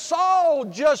 But Saul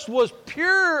just was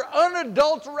pure,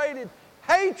 unadulterated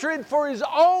hatred for his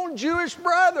own Jewish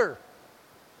brother.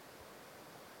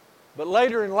 But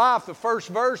later in life, the first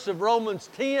verse of Romans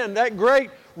 10, that great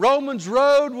Romans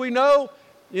road, we know,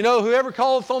 whoever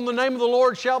calleth on the name of the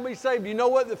Lord shall be saved. You know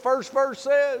what the first verse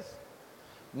says?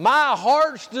 My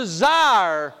heart's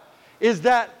desire is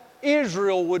that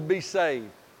Israel would be saved.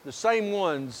 The same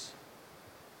ones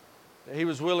that he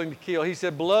was willing to kill. He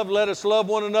said, "Beloved, let us love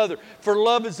one another, for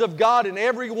love is of God, and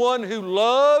everyone who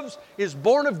loves is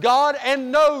born of God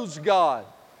and knows God."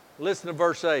 Listen to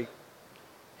verse 8.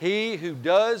 He who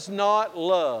does not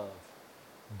love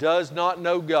does not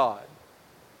know God,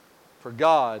 for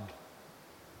God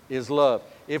is love.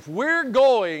 If we're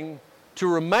going to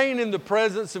remain in the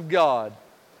presence of God,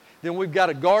 then we've got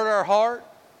to guard our heart.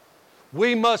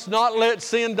 We must not let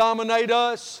sin dominate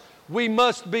us. We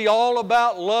must be all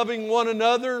about loving one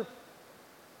another.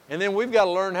 And then we've got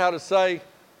to learn how to say,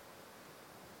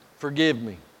 "Forgive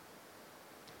me.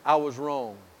 I was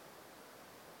wrong."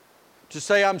 To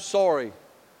say, "I'm sorry."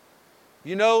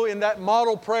 You know, in that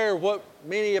model prayer, what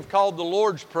many have called the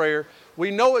Lord's Prayer, we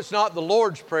know it's not the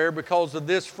Lord's Prayer because of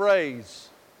this phrase,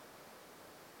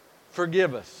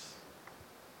 "Forgive us.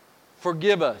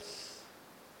 Forgive us."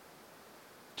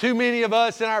 Too many of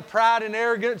us in our pride and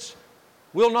arrogance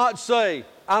will not say,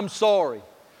 "I'm sorry."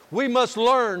 We must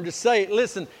learn to say it.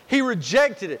 Listen, he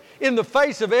rejected it in the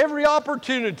face of every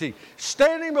opportunity.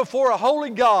 Standing before a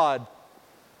holy God,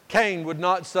 Cain would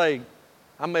not say,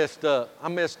 "I messed up. I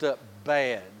messed up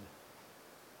bad."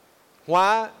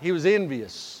 Why? He was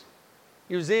envious.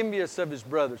 He was envious of his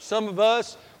brother. Some of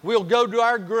us will go to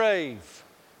our grave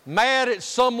mad at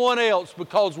someone else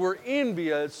because we're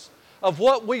envious of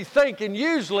what we think, and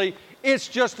usually it's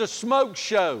just a smoke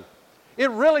show.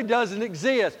 It really doesn't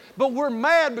exist. But we're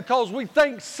mad because we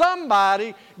think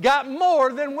somebody got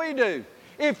more than we do.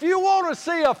 If you want to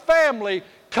see a family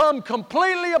come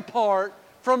completely apart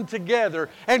from together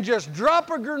and just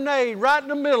drop a grenade right in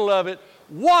the middle of it,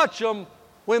 watch them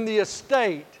when the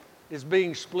estate is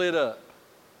being split up.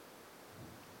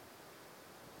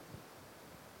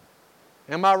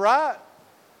 Am I right?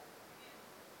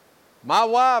 My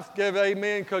wife gave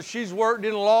amen because she's worked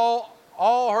in law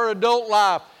all her adult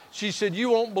life. She said, "You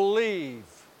won't believe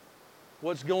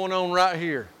what's going on right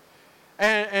here."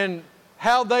 And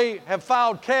how they have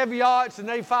filed caveats and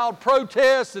they filed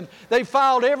protests and they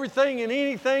filed everything and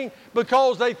anything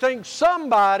because they think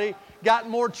somebody got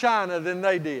more china than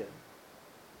they did.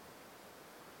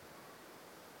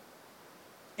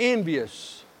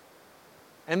 Envious.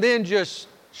 And then just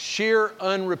sheer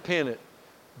unrepentant.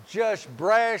 Just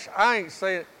brash. I ain't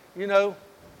saying,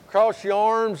 cross your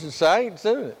arms and say, "I ain't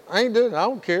doing it. I ain't doing it. I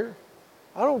don't care.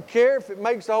 I don't care if it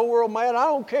makes the whole world mad. I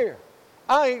don't care.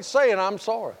 I ain't saying I'm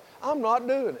sorry. I'm not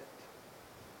doing it."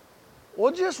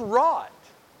 Well, just rot.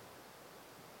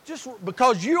 Just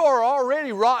because you are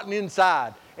already rotten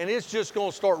inside, and it's just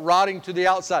going to start rotting to the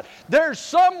outside. There's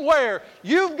somewhere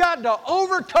you've got to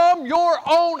overcome your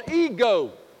own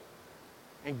ego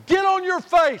and get on your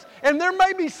face. And there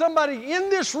may be somebody in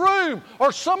this room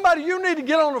or somebody you need to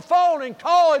get on the phone and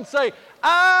call and say,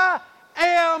 "I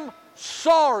am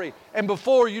sorry." And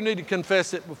before you need to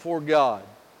confess it before God.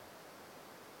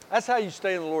 That's how you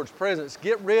stay in the Lord's presence.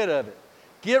 Get rid of it.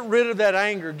 Get rid of that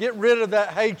anger. Get rid of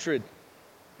that hatred.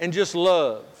 And just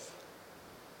love.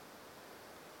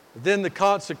 Then the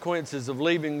consequences of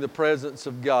leaving the presence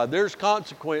of God. There's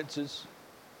consequences.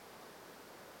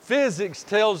 Physics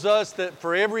tells us that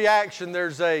for every action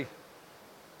there's a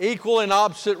equal and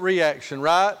opposite reaction,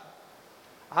 right?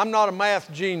 I'm not a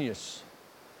math genius.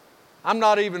 I'm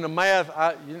not even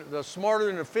a smarter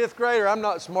than a fifth grader. I'm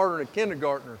not smarter than a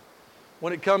kindergartner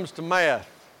when it comes to math.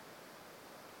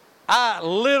 I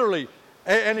literally,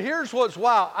 And here's what's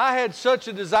wild. I had such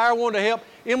a desire, I wanted to help.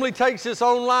 Emily takes this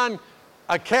online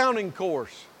accounting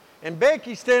course. And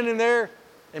Becky's standing there,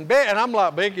 and I'm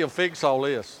like, Becky will fix all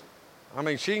this. I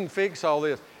mean, she can fix all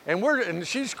this. And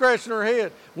she's scratching her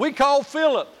head. We call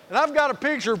Philip, and I've got a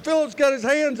picture. Philip's got his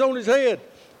hands on his head.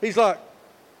 He's like,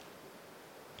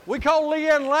 we call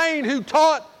Leanne Lane, who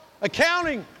taught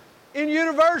accounting in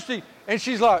university, and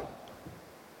she's like,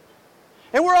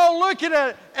 and we're all looking at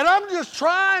it, and I'm just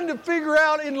trying to figure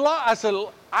out I said,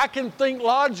 I can think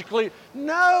logically.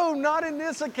 No, not in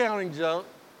this accounting junk.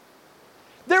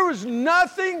 There was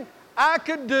nothing I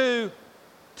could do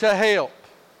to help.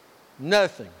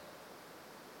 Nothing.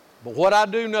 But what I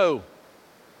do know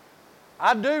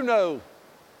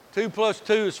 2 plus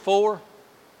 2 is 4.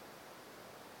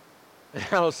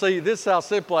 Now, see, this is how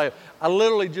simple I am. I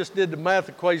literally just did the math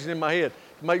equation in my head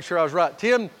to make sure I was right.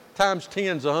 10 times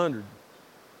 10 is 100.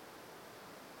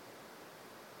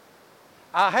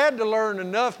 I had to learn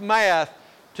enough math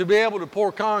to be able to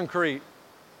pour concrete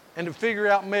and to figure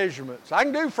out measurements. I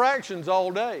can do fractions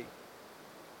all day.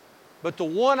 But the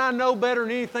one I know better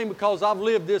than anything, because I've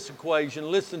lived this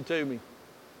equation, listen to me.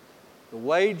 The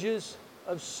wages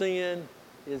of sin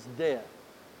is death.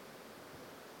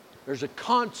 There's a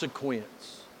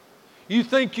consequence. You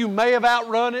think you may have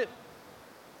outrun it?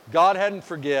 God hadn't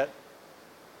forget.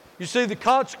 You see, the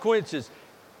consequences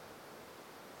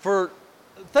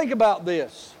think about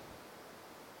this.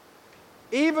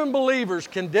 Even believers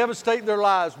can devastate their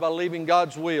lives by leaving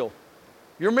God's will.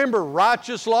 You remember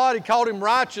righteous Lot? He called him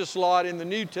righteous Lot in the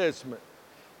New Testament.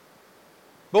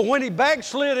 But when he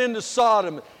backslid into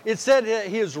Sodom, it said that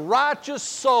his righteous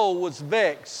soul was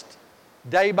vexed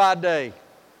day by day.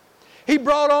 He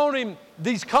brought on him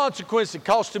these consequences. It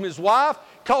cost him his wife,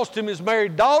 cost him his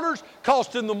married daughters,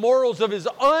 cost him the morals of his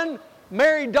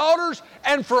unmarried daughters,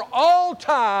 and for all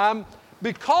time,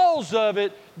 because of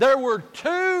it, there were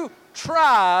 2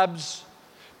 tribes,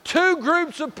 2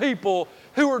 groups of people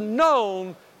who were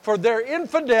known for their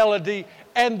infidelity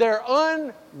and their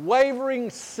unwavering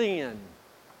sin.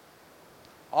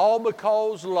 All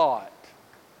because Lot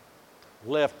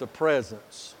left the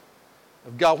presence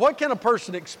of God. What can a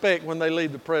person expect when they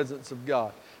leave the presence of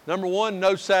God? Number 1,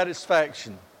 no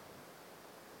satisfaction.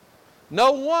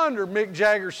 No wonder Mick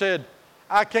Jagger said,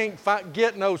 I can't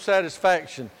get no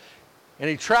satisfaction. And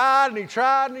he tried and he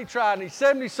tried and he tried. And he's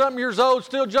 70-something years old,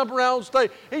 still jumping around on stage.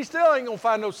 He still ain't going to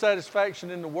find no satisfaction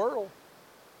in the world.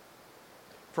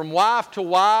 From wife to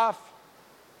wife,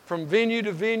 from venue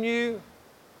to venue,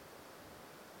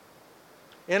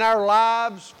 in our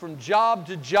lives, from job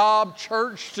to job,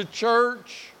 church to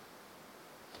church,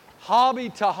 hobby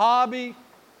to hobby.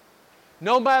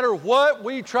 No matter what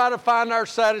we try to find our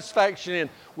satisfaction in,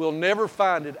 we'll never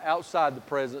find it outside the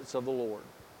presence of the Lord.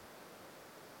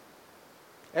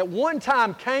 At one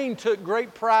time, Cain took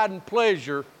great pride and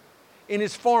pleasure in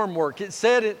his farm work. It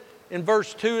said it in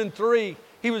verse 2 and 3.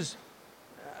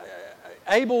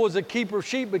 Abel was a keeper of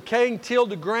sheep, but Cain tilled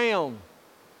the ground.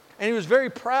 And he was very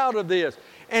proud of this.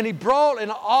 And he brought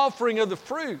an offering of the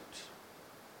fruit.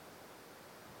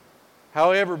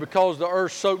 However, because the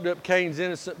earth soaked up Cain's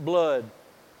innocent blood,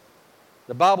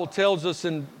 the Bible tells us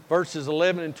in verses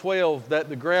 11 and 12 that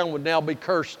the ground would now be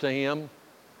cursed to him.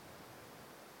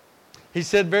 He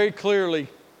said very clearly,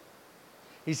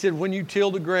 he said, when you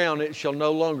till the ground, it shall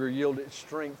no longer yield its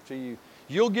strength to you.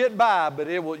 You'll get by, but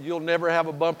you'll never have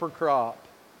a bumper crop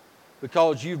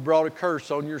because you've brought a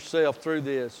curse on yourself through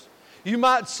this. You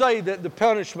might say that the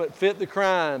punishment fit the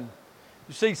crime.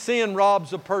 You see, sin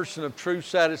robs a person of true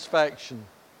satisfaction.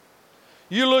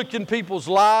 You look in people's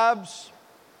lives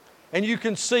and you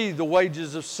can see the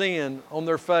wages of sin on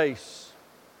their face.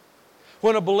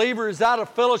 When a believer is out of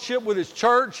fellowship with his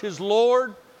church, his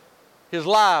Lord, his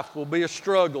life will be a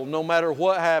struggle no matter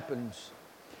what happens.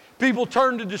 People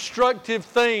turn to destructive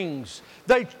things.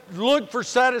 They look for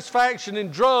satisfaction in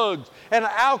drugs and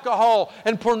alcohol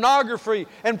and pornography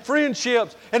and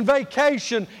friendships and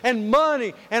vacation and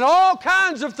money and all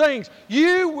kinds of things.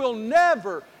 You will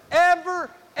never, ever,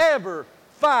 ever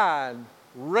find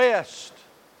rest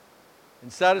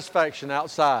and satisfaction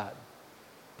outside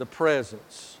the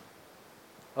presence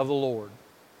of the Lord.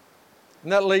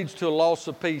 And that leads to a loss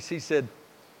of peace. He said,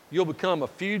 you'll become a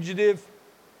fugitive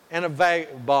and a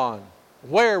vagabond.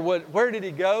 Where did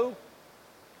he go?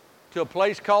 To a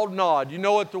place called Nod. You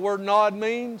know what the word Nod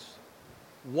means?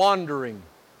 Wandering.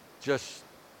 It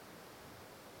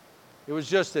was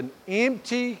just an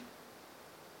empty,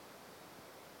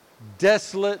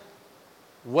 desolate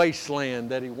wasteland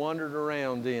that he wandered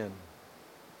around in.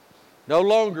 No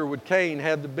longer would Cain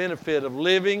have the benefit of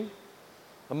living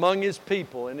among his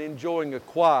people and enjoying a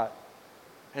quiet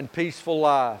and peaceful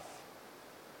life.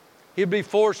 He'd be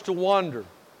forced to wander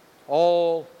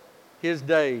all his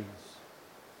days.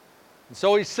 And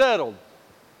so he settled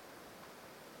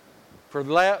for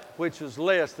that which is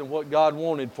less than what God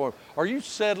wanted for him. Are you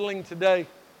settling today?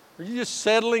 Are you just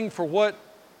settling for what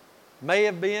may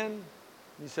have been?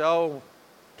 You say, oh,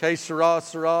 que sera,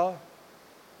 sera.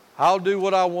 I'll do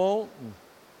what I want. And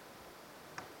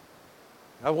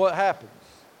that's what happens.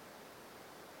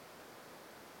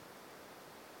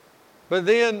 But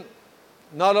then,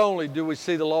 not only do we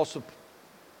see the loss of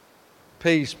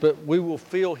peace, but we will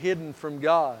feel hidden from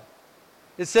God.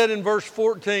 It said in verse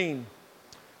 14,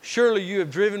 surely you have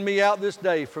driven me out this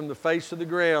day from the face of the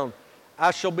ground.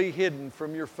 I shall be hidden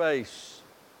from your face.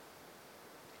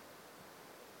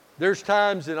 There's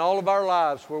times in all of our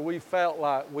lives where we felt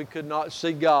like we could not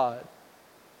see God.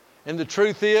 And the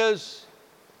truth is,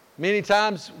 many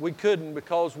times we couldn't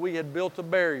because we had built a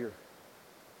barrier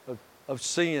of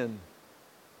sin.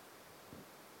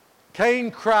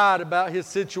 Cain cried about his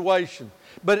situation.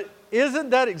 But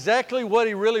isn't that exactly what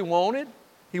he really wanted?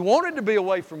 He wanted to be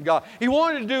away from God. He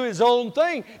wanted to do his own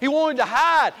thing. He wanted to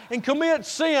hide and commit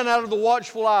sin out of the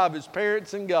watchful eye of his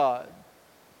parents and God.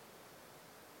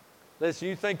 Listen,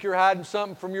 you think you're hiding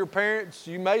something from your parents?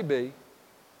 You may be.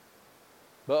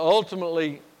 But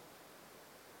ultimately,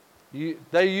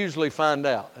 they usually find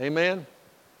out. Amen?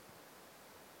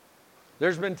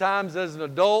 There's been times as an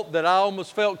adult that I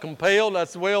almost felt compelled. I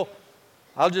said, well,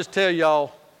 I'll just tell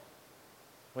y'all,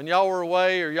 when y'all were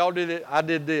away or y'all did it, I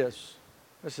did this.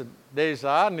 I said, Daddy said,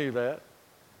 I knew that.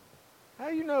 How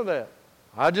do you know that?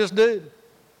 I just did.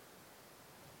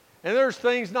 And there's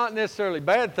things, not necessarily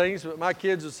bad things, but my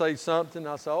kids would say something.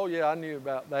 I say, oh yeah, I knew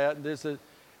about that and this,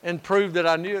 and prove that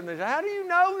I knew it. And they say, how do you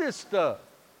know this stuff?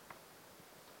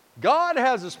 God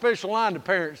has a special line to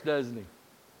parents, doesn't He?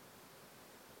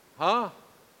 Huh?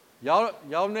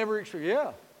 Y'all never experienced?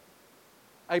 Yeah.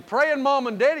 A praying mom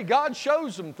and daddy, God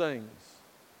shows them things.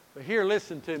 But here,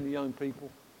 listen to me, young people.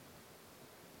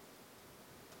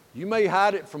 You may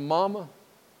hide it from mama,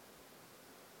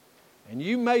 and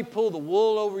you may pull the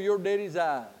wool over your daddy's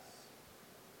eyes.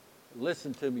 But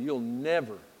listen to me, you'll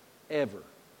never, ever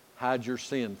hide your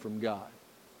sin from God.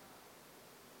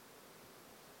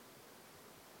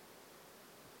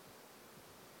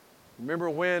 Remember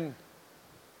when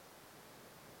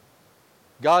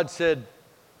God said,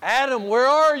 Adam, where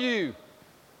are you?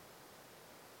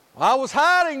 Well, I was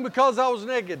hiding because I was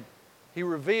naked. He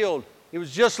revealed. It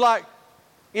was just like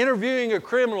interviewing a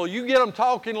criminal. You get them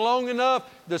talking long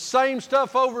enough, the same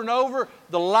stuff over and over,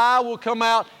 the lie will come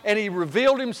out. And he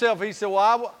revealed himself. He said,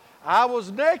 well, I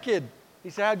was naked. He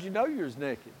said, how'd you know you was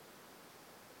naked?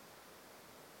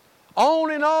 On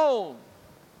and on.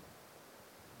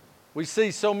 We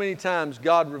see so many times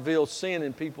God reveals sin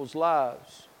in people's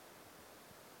lives.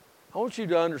 I want you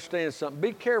to understand something.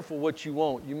 Be careful what you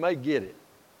want. You may get it.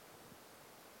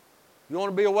 You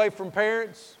want to be away from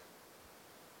parents?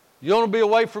 You want to be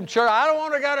away from church? I don't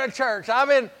want to go to church.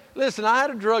 Listen, I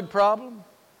had a drug problem.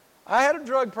 I had a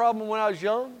drug problem when I was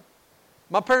young.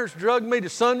 My parents drugged me to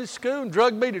Sunday school and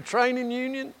drugged me to training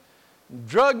union,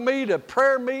 drugged me to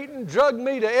prayer meeting, drugged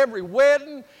me to every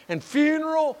wedding and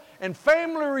funeral and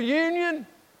family reunion.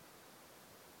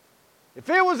 If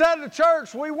it was at the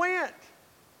church, we went.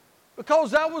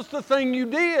 Because that was the thing you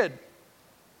did.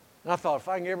 And I thought, if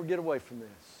I can ever get away from this.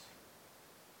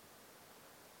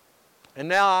 And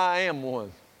now I am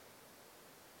one.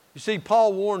 You see,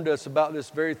 Paul warned us about this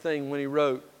very thing when he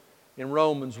wrote in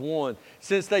Romans 1.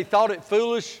 Since they thought it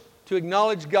foolish to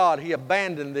acknowledge God, He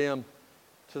abandoned them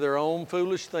to their own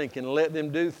foolish thinking and let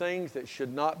them do things that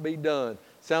should not be done.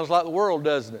 Sounds like the world,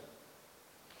 doesn't it?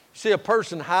 You see, a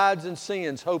person hides and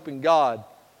sins hoping God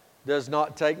does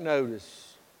not take notice.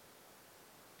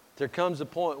 There comes a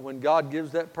point when God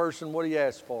gives that person what he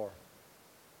asked for,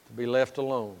 to be left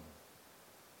alone.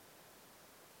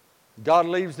 God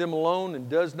leaves them alone and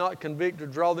does not convict or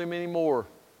draw them anymore,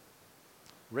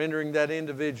 rendering that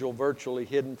individual virtually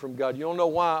hidden from God. You don't know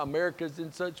why America's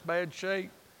in such bad shape?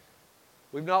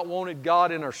 We've not wanted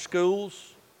God in our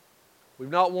schools. We've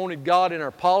not wanted God in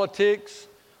our politics.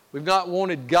 We've not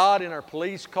wanted God in our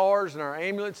police cars and our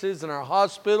ambulances and our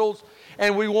hospitals.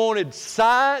 And we wanted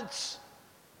science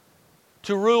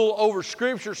to rule over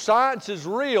Scripture. Science is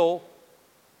real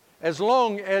as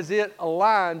long as it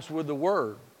aligns with the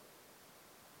Word.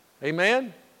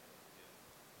 Amen?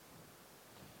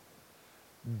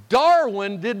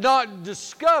 Darwin did not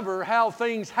discover how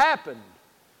things happened.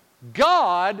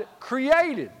 God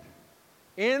created.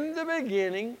 In the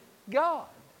beginning, God.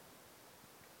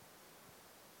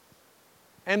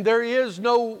 And there is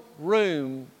no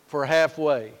room for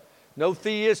halfway. no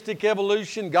theistic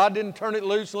evolution. God didn't turn it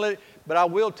loose and let it. But I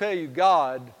will tell you,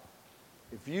 God,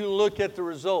 if you look at the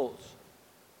results,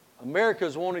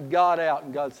 America's wanted God out,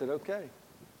 and God said, okay.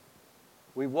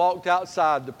 We walked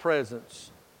outside the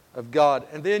presence of God,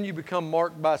 and then you become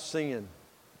marked by sin.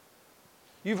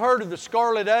 You've heard of the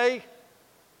Scarlet A?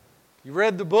 You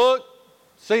read the book,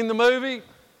 seen the movie?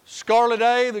 Scarlet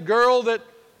A, the girl that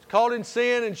was caught in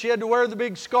sin and she had to wear the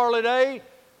big Scarlet A?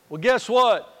 Well, guess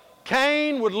what?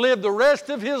 Cain would live the rest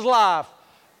of his life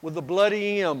with a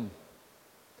bloody M.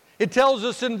 It tells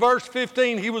us in verse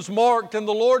 15, he was marked, and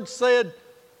the Lord said,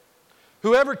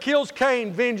 whoever kills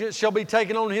Cain, vengeance shall be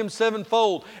taken on him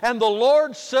sevenfold. And the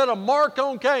Lord set a mark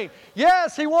on Cain.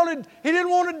 Yes, he didn't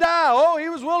want to die. Oh, he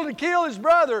was willing to kill his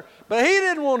brother, but he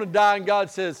didn't want to die. And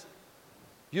God says,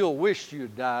 you'll wish you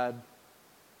had died.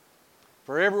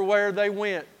 For everywhere they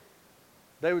went,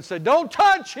 they would say, don't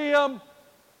touch him.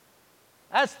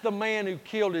 That's the man who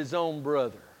killed his own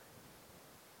brother.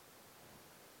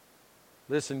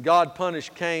 Listen, God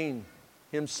punished Cain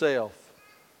himself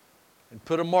and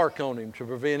put a mark on him to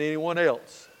prevent anyone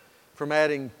else from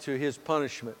adding to his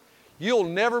punishment. You'll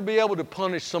never be able to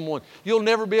punish someone. You'll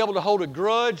never be able to hold a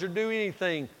grudge or do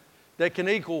anything that can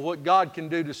equal what God can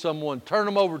do to someone. Turn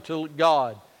them over to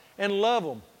God and love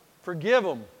them, forgive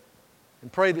them,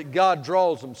 and pray that God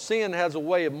draws them. Sin has a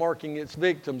way of marking its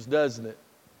victims, doesn't it?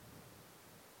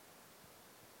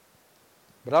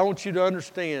 But I want you to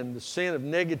understand the sin of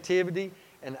negativity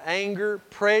and anger,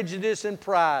 prejudice, and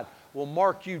pride will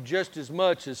mark you just as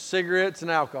much as cigarettes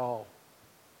and alcohol.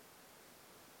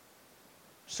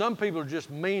 Some people are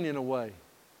just mean in a way.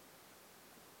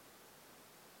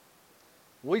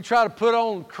 We try to put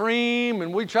on cream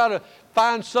and we try to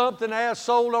find something as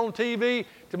sold on TV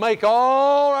to make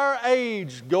all our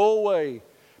age go away.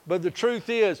 But the truth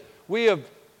is, we have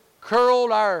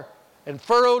curled and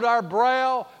furrowed our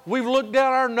brow. We've looked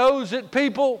down our nose at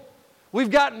people.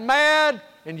 We've gotten mad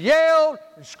and yelled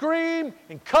and screamed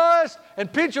and cussed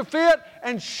and pitched a fit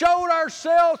and showed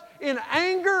ourselves in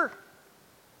anger.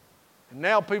 And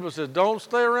now people say, don't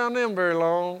stay around them very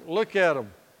long. Look at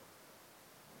them.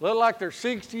 Look like they're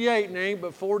 68 and they ain't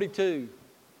but 42.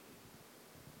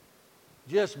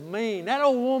 Just mean. That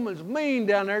old woman's mean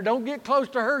down there. Don't get close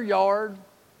to her yard.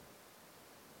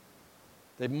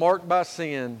 They're marked by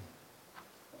sin.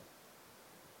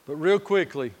 But real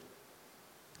quickly,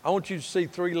 I want you to see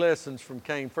 3 lessons from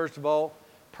Cain. First of all,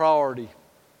 priority.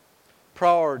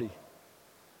 Priority.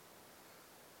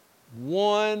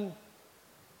 1,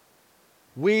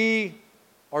 we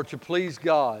are to please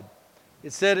God.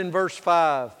 It said in verse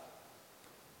 5,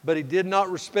 but he did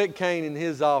not respect Cain in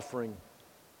his offering.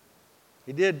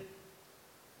 He did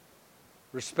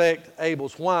respect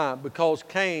Abel's. Why? Because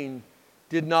Cain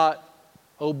did not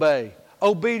obey.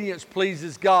 Obedience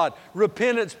pleases God.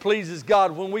 Repentance pleases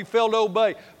God when we fail to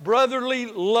obey. Brotherly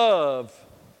love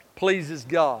pleases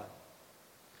God.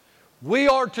 We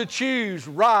are to choose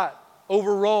right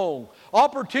over wrong.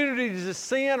 Opportunities to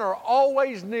sin are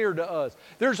always near to us.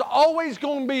 There's always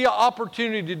going to be an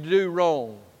opportunity to do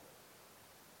wrong.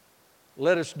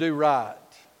 Let us do right.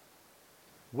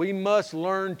 We must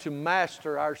learn to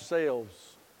master ourselves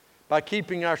by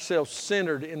keeping ourselves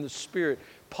centered in the Spirit.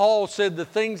 Paul said, the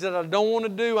things that I don't want to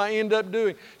do, I end up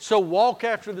doing. So walk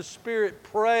after the Spirit,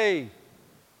 pray.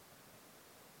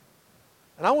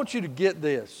 And I want you to get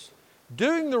this.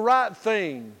 Doing the right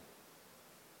thing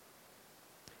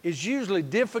is usually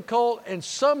difficult, and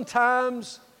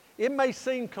sometimes it may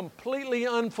seem completely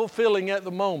unfulfilling at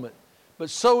the moment, but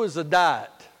so is a diet.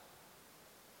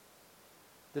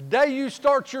 The day you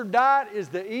start your diet is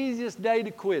the easiest day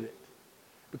to quit it,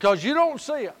 because you don't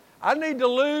see it. I need to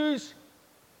lose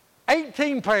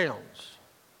 18 pounds.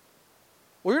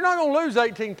 Well, you're not going to lose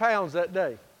 18 pounds that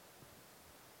day.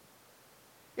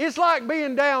 It's like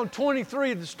being down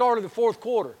 23 at the start of the fourth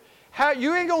quarter.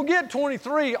 You ain't going to get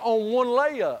 23 on one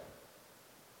layup.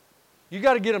 You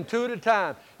got to get them 2 at a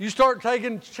time. You start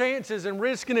taking chances and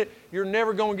risking it, you're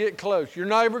never going to get close. You're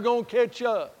never going to catch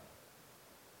up.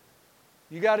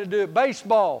 You got to do it.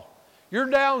 Baseball. You're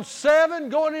down 7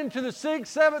 going into the 6th,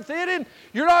 7th inning.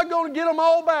 You're not going to get them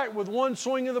all back with one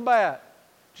swing of the bat.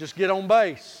 Just get on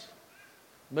base.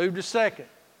 Move to second.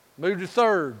 Move to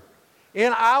third.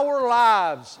 In our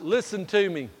lives, listen to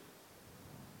me.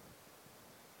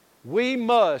 We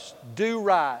must do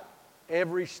right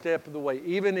every step of the way,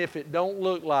 even if it don't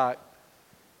look like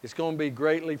it's going to be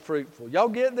greatly fruitful. Y'all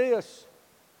get this?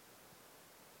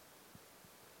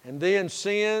 And then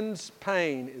sin's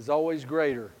pain is always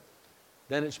greater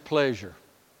than its pleasure.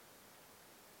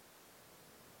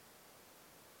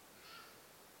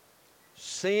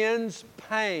 Sin's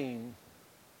pain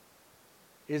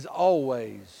is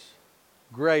always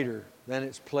greater than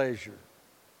its pleasure.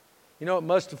 You know, it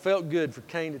must have felt good for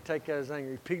Cain to take out his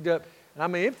anger. He picked up, and I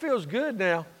mean, it feels good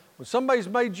now. When somebody's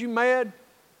made you mad,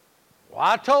 well,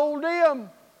 I told them.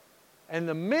 And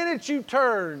the minute you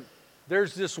turn,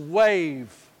 there's this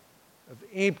wave of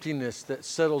emptiness that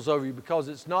settles over you because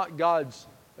it's not God's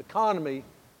economy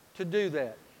to do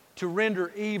that, to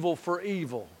render evil for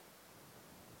evil.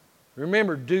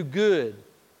 Remember, do good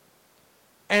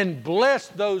and bless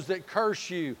those that curse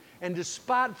you and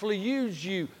despitefully use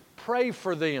you. Pray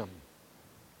for them.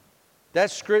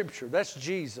 That's Scripture. That's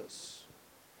Jesus.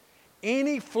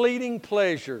 Any fleeting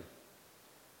pleasure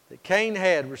that Cain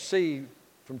had received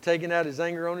from taking out his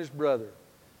anger on his brother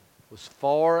was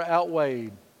far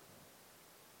outweighed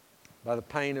by the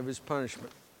pain of his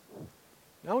punishment.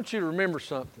 Now, I want you to remember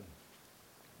something.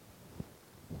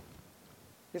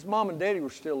 His mom and daddy were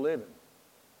still living.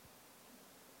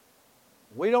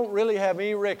 We don't really have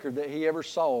any record that he ever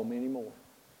saw them anymore.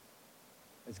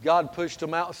 As God pushed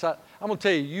them outside. I'm going to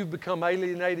tell you, you've become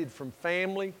alienated from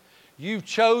family. You've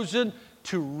chosen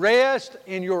to rest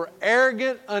in your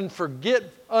arrogant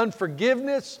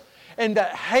unforgiveness and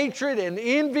that hatred and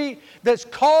envy that's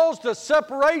caused a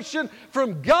separation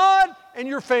from God and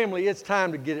your family. It's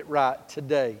time to get it right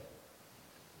today.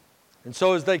 And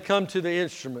so as they come to the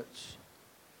instruments,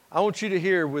 I want you to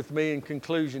hear with me in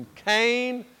conclusion,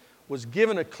 Cain was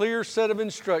given a clear set of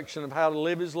instruction of how to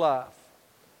live his life.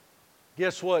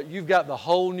 Guess what? You've got the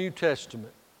whole New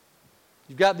Testament.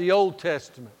 You've got the Old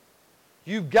Testament.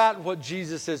 You've got what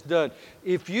Jesus has done.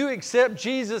 If you accept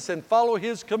Jesus and follow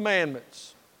His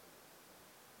commandments,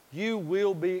 you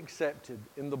will be accepted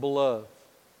in the beloved.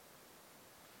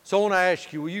 So I want to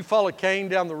ask you, will you follow Cain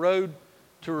down the road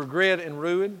to regret and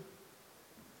ruin?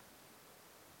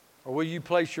 Or will you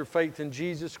place your faith in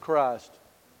Jesus Christ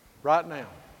right now?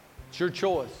 It's your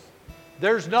choice.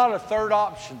 There's not a third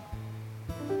option.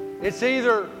 It's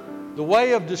either the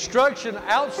way of destruction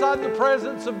outside the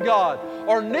presence of God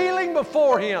or kneeling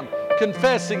before Him,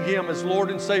 confessing Him as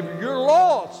Lord and Savior. You're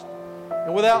lost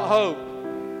and without hope.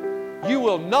 You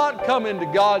will not come into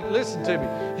God, listen to me,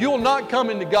 you will not come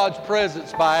into God's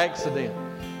presence by accident.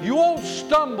 You won't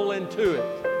stumble into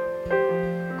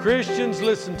it. Christians,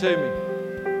 listen to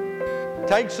me.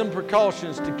 Take some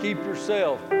precautions to keep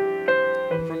yourself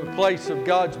from the place of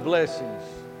God's blessings,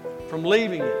 from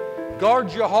leaving it.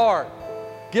 Guard your heart.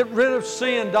 Get rid of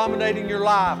sin dominating your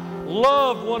life.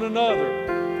 Love one another.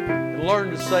 And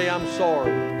learn to say, I'm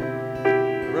sorry.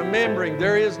 Remembering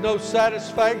there is no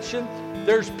satisfaction.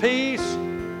 There's peace.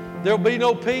 There'll be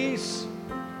no peace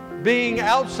being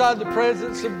outside the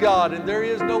presence of God. And there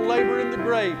is no labor in the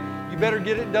grave. You better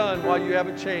get it done while you have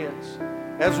a chance.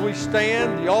 As we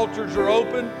stand, the altars are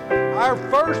open. Our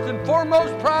first and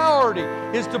foremost priority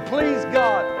is to please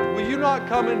God. Will you not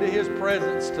come into His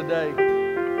presence today?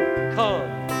 Come.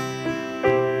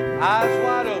 Eyes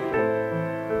wide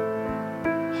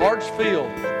open. Hearts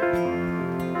filled.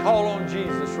 Call on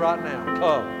Jesus right now.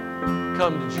 Come.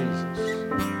 Come to Jesus.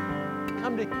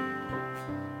 Come to Him.